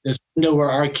 this window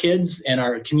where our kids and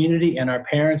our community and our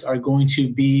parents are going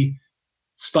to be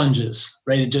sponges,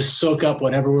 ready to just soak up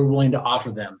whatever we're willing to offer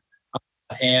them.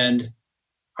 And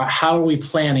how are we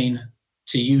planning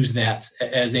to use that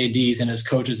as ADs and as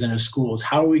coaches and as schools?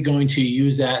 How are we going to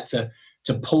use that to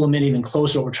pull them in even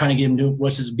closer? What we're trying to get them to do,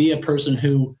 which is be a person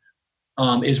who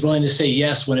is willing to say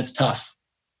yes when it's tough,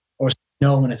 or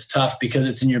no when it's tough, because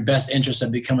it's in your best interest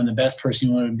of becoming the best person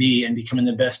you want to be and becoming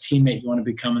the best teammate you want to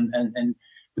become and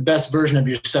the best version of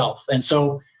yourself. And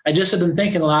so I just have been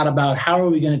thinking a lot about how are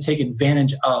we going to take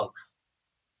advantage of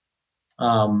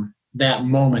that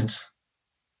moment,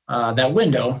 that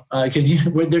window, because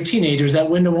when they're teenagers, that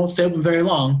window won't stay open very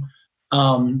long.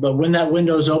 But when that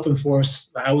window is open for us,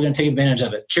 how are we going to take advantage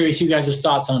of it? Curious you guys'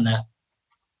 thoughts on that.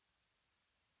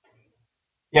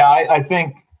 Yeah, I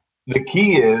think the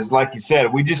key is, like you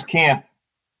said, we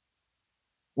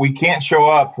can't show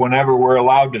up whenever we're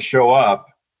allowed to show up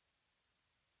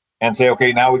and say,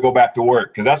 okay, now we go back to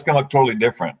work, because that's going to look totally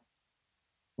different.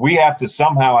 We have to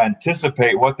somehow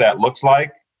anticipate what that looks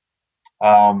like.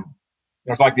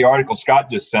 It's like the article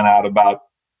Scott just sent out about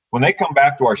when they come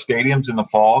back to our stadiums in the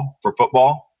fall for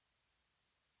football,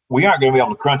 we aren't going to be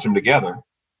able to crunch them together.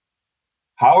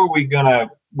 How are we going to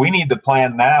 – we need to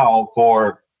plan now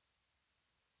for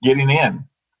getting in.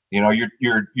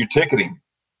 Your ticketing.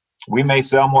 We may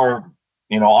sell more,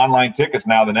 online tickets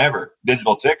now than ever,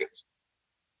 digital tickets.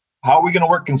 How are we going to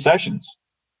work concessions?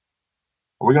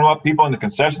 Are we going to have people in the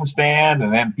concession stand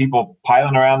and then people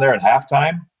piling around there at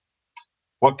halftime?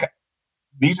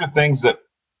 These are things that,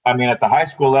 at the high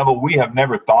school level, we have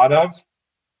never thought of,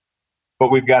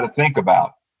 but we've got to think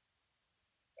about.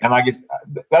 And I guess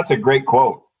that's a great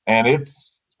quote, and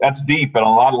that's deep at a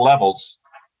lot of levels,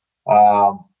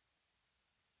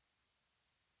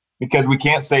 because we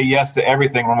can't say yes to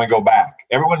everything when we go back.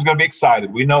 Everyone's going to be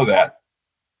excited. We know that.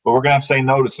 But we're going to have to say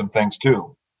no to some things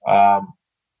too. And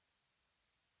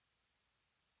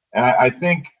I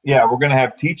think, we're going to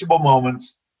have teachable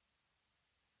moments.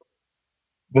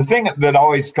 The thing that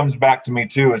always comes back to me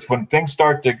too is when things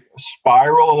start to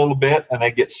spiral a little bit and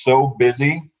they get so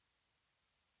busy,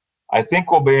 I think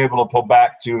we'll be able to pull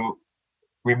back to,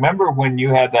 remember when you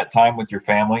had that time with your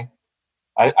family?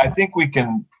 I think we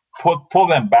can pull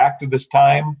them back to this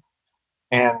time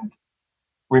and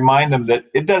remind them that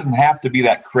it doesn't have to be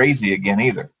that crazy again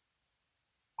either.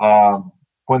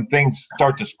 When things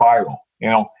start to spiral,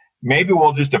 maybe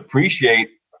we'll just appreciate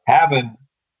having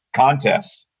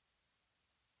contests.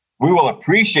 We will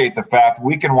appreciate the fact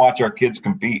we can watch our kids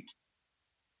compete.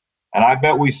 And I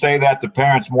bet we say that to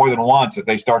parents more than once if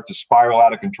they start to spiral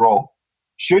out of control.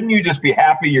 Shouldn't you just be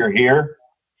happy you're here?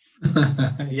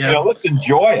 Let's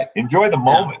enjoy it. Enjoy the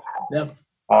moment. Yep.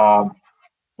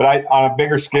 But on a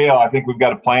bigger scale, I think we've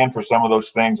got to plan for some of those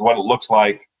things, what it looks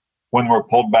like when we're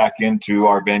pulled back into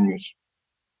our venues.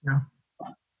 Yeah.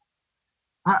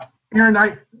 Aaron,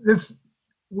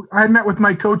 I met with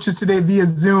my coaches today via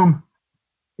Zoom,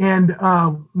 and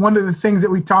one of the things that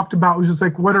we talked about was just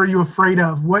like, what are you afraid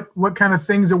of? What kind of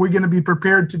things are we going to be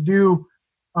prepared to do?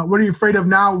 What are you afraid of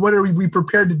now? What are we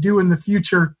prepared to do in the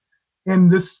future?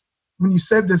 And this, when you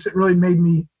said this, it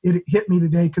really it hit me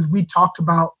today, because we talked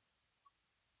about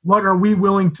what are we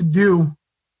willing to do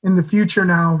in the future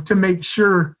now to make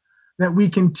sure that we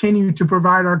continue to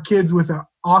provide our kids with an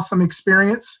awesome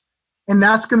experience. And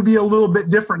that's going to be a little bit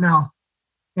different now.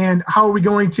 And how are we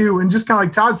going to, and just kind of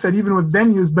like Todd said, even with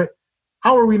venues, but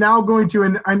how are we now going to,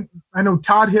 and I know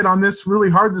Todd hit on this really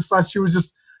hard this last year, was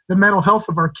just the mental health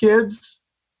of our kids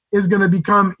is going to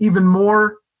become even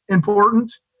more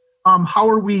important. How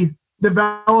are we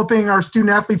developing our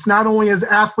student athletes, not only as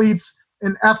athletes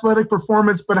in athletic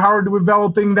performance, but how are we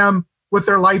developing them with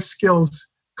their life skills,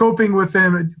 coping with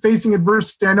them, facing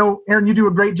adversity? I know, Aaron, you do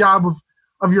a great job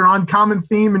of your uncommon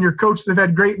theme, and your coaches have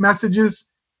had great messages.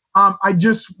 I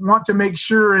just want to make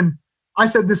sure, and I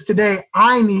said this today,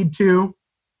 I need to,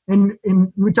 and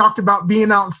we talked about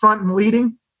being out in front and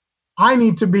leading. I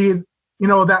need to be,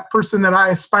 that person that I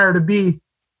aspire to be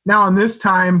now in this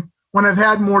time, when I've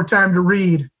had more time to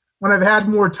read, when I've had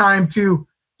more time to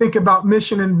think about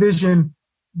mission and vision,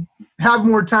 have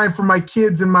more time for my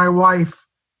kids and my wife.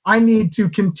 I need to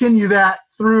continue that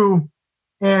through,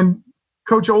 and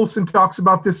Coach Olson talks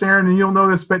about this, Aaron, and you'll know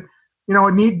this, but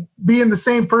I need being the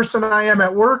same person I am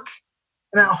at work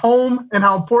and at home, and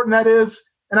how important that is.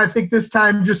 And I think this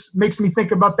time just makes me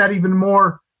think about that even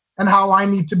more, and how I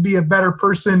need to be a better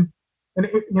person. And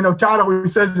Todd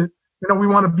always says it, we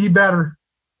want to be better.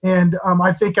 And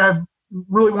I think I've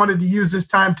really wanted to use this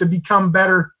time to become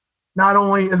better, not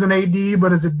only as an AD,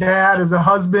 but as a dad, as a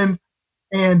husband.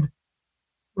 And,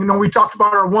 we talked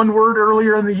about our one word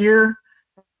earlier in the year,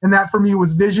 and that for me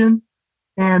was vision,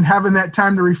 and having that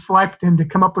time to reflect and to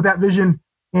come up with that vision.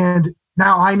 And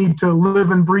now I need to live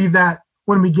and breathe that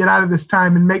when we get out of this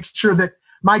time, and make sure that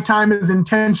my time is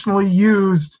intentionally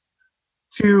used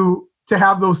to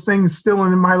have those things still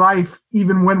in my life,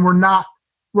 even when we're not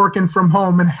working from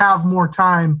home, and have more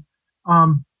time.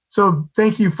 So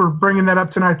thank you for bringing that up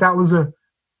tonight. That was a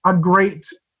great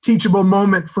teachable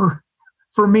moment for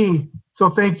me. So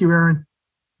thank you, Aaron.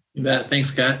 You bet. Thanks,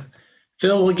 Scott.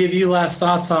 Phil, we'll give you last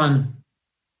thoughts on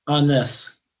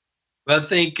this. I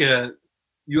think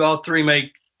you all three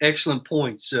make excellent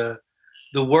points. The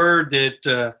word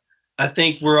that I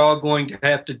think we're all going to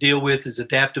have to deal with is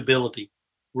adaptability.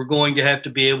 We're going to have to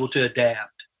be able to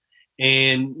adapt.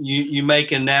 And you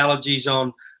make analogies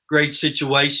on great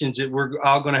situations that we're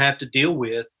all going to have to deal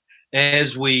with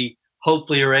as we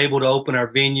hopefully are able to open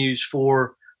our venues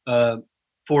for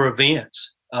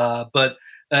events. But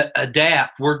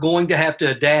adapt. We're going to have to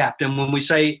adapt. And when we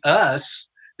say us,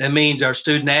 that means our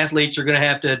student athletes are going to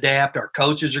have to adapt. Our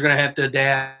coaches are going to have to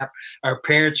adapt. Our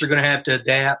parents are going to have to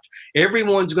adapt.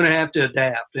 Everyone's going to have to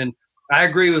adapt. And I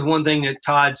agree with one thing that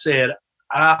Todd said.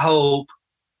 I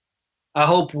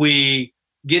hope we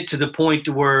get to the point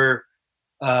to where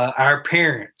our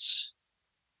parents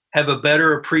have a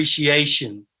better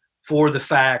appreciation for the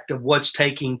fact of what's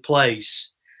taking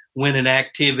place when an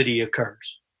activity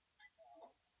occurs.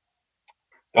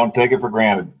 Don't take it for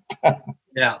granted.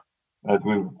 Yeah.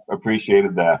 We've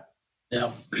appreciated that.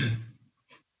 Yeah.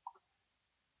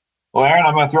 Well, Aaron,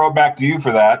 I'm going to throw it back to you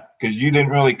for that, because you didn't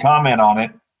really comment on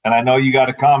it, and I know you got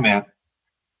a comment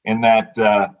in that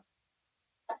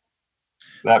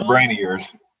brain of yours.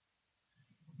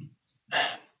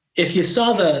 If you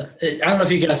saw I don't know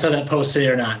if you guys saw that post today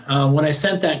or not. When I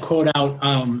sent that quote out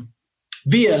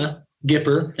via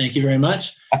Gipper, thank you very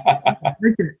much.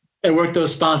 I worked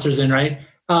those sponsors in, right?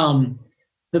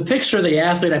 The picture of the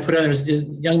athlete I put on is a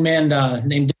young man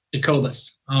named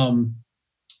Jacobus.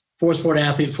 Four-sport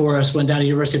athlete for us, went down to the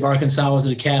University of Arkansas, was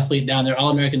a decathlete down there,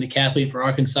 All-American decathlete for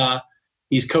Arkansas.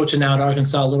 He's coaching now at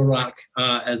Arkansas Little Rock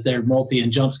as their multi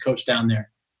and jumps coach down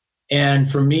there.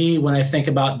 And for me, when I think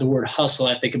about the word hustle,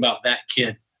 I think about that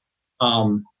kid.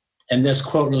 And this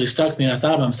quote really stuck with me, and I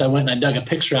thought of him. So I went and I dug a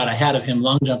picture out I had of him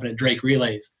long jumping at Drake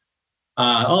Relays.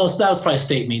 That was probably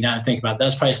state meet. Now I think about it.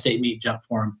 That's probably a state meet jump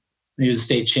for him. He was a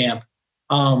state champ.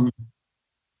 I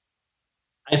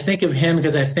think of him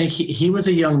because I think he was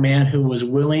a young man who was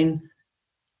willing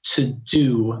to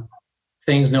do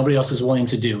things nobody else is willing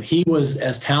to do. He was he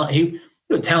was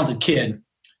a talented kid,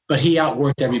 but he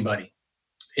outworked everybody.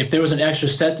 If there was an extra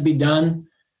set to be done,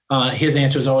 his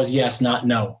answer was always yes, not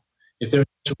no. If there was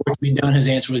extra work to be done, his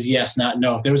answer was yes, not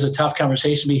no. If there was a tough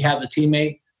conversation to have with a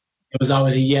teammate, it was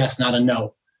always a yes, not a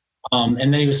no. And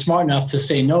then he was smart enough to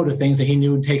say no to things that he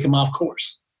knew would take him off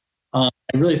course. I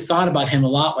really thought about him a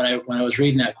lot when I was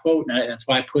reading that quote, and that's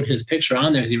why I put his picture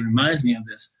on there, because he reminds me of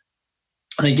this.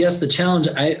 And I guess the challenge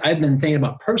I've been thinking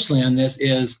about personally on this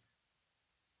is,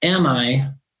 am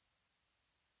I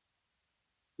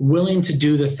willing to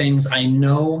do the things I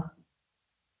know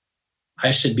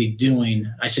I should be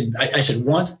doing? I should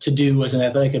want to do as an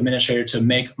athletic administrator to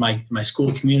make my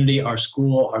school community, our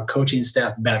school, our coaching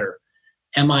staff better.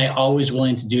 Am I always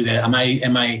willing to do that? Am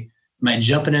I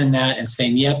jumping in that and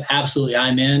saying, yep, absolutely,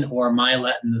 I'm in? Or am I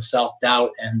letting the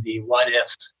self-doubt and the what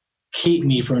ifs keep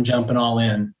me from jumping all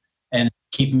in and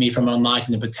keeping me from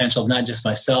unlocking the potential of not just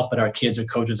myself, but our kids, our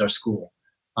coaches, our school?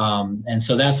 And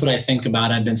so that's what I think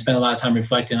about. I've been spending a lot of time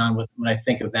reflecting on when I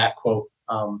think of that quote.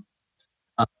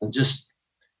 Just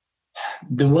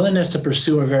the willingness to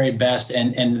pursue our very best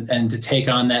and to take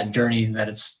on that journey that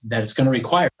it's going to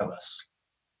require of us.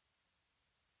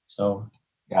 So,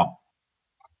 yeah.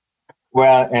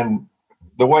 Well, and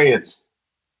the way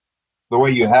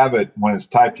you have it when it's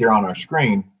typed here on our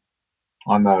screen,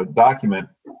 on the document,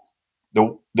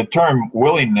 the term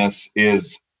willingness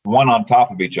is one on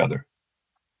top of each other.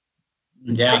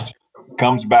 Yeah. Which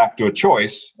comes back to a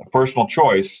choice, a personal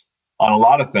choice on a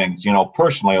lot of things.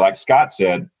 Personally, like Scott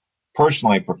said,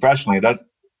 personally, professionally, that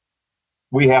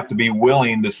we have to be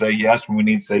willing to say yes when we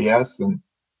need to say yes,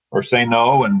 or say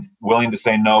no, and willing to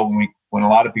say no when a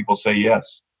lot of people say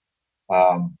yes.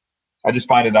 I just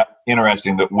find it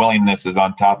interesting that willingness is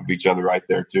on top of each other right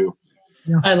there too.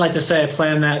 Yeah. I'd like to say I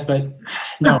planned that, but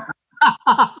no.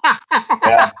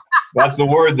 Yeah, that's the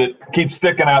word that keeps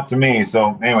sticking out to me.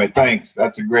 So anyway, thanks.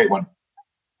 That's a great one.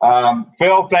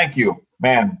 Phil, thank you,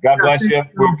 man. God bless you.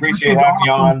 We appreciate having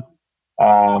you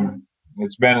on.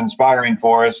 It's been inspiring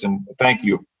for us, and thank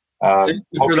you. Thank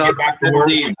you hope for you the get back to work.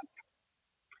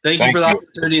 Thank you for the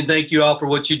opportunity, and thank you all for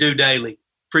what you do daily.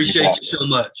 Appreciate you so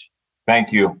much.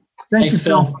 Thank you. Thanks,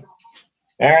 Phil.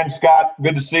 Aaron, Scott,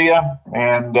 good to see you,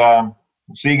 and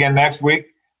see you again next week.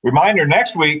 Reminder,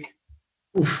 next week,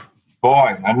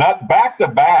 boy, I'm not back to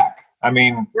back. I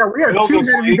mean, yeah, we have two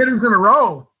heavy hitters in a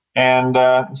row. And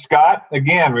Scott,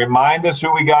 again, remind us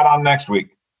who we got on next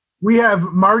week. We have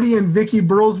Marty and Vicky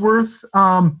Burlsworth,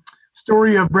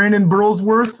 story of Brandon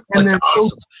Burlsworth, and then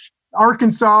awesome.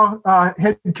 Arkansas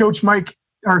head coach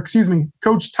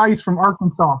Coach Tice from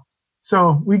Arkansas.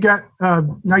 So we got a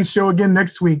nice show again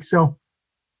next week. So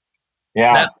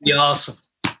yeah, that'd be awesome.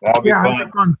 That'll be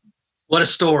fun. What a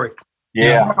story!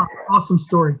 Yeah, awesome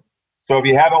story. So if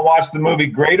you haven't watched the movie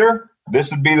Greater,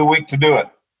 this would be the week to do it.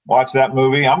 Watch that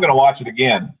movie. I'm going to watch it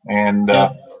again and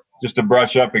just to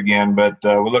brush up again. But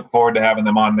we look forward to having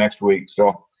them on next week.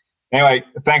 So anyway,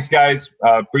 thanks, guys.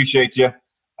 Appreciate you.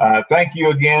 Thank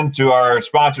you again to our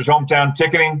sponsors, Hometown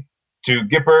Ticketing, to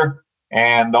Gipper,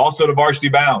 and also to Varsity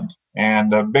Bound.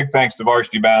 And a big thanks to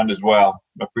Varsity Bound as well.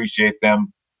 Appreciate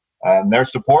them and their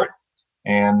support.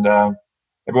 And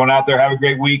everyone out there, have a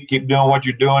great week. Keep doing what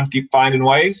you're doing. Keep finding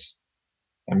ways.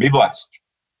 And be blessed.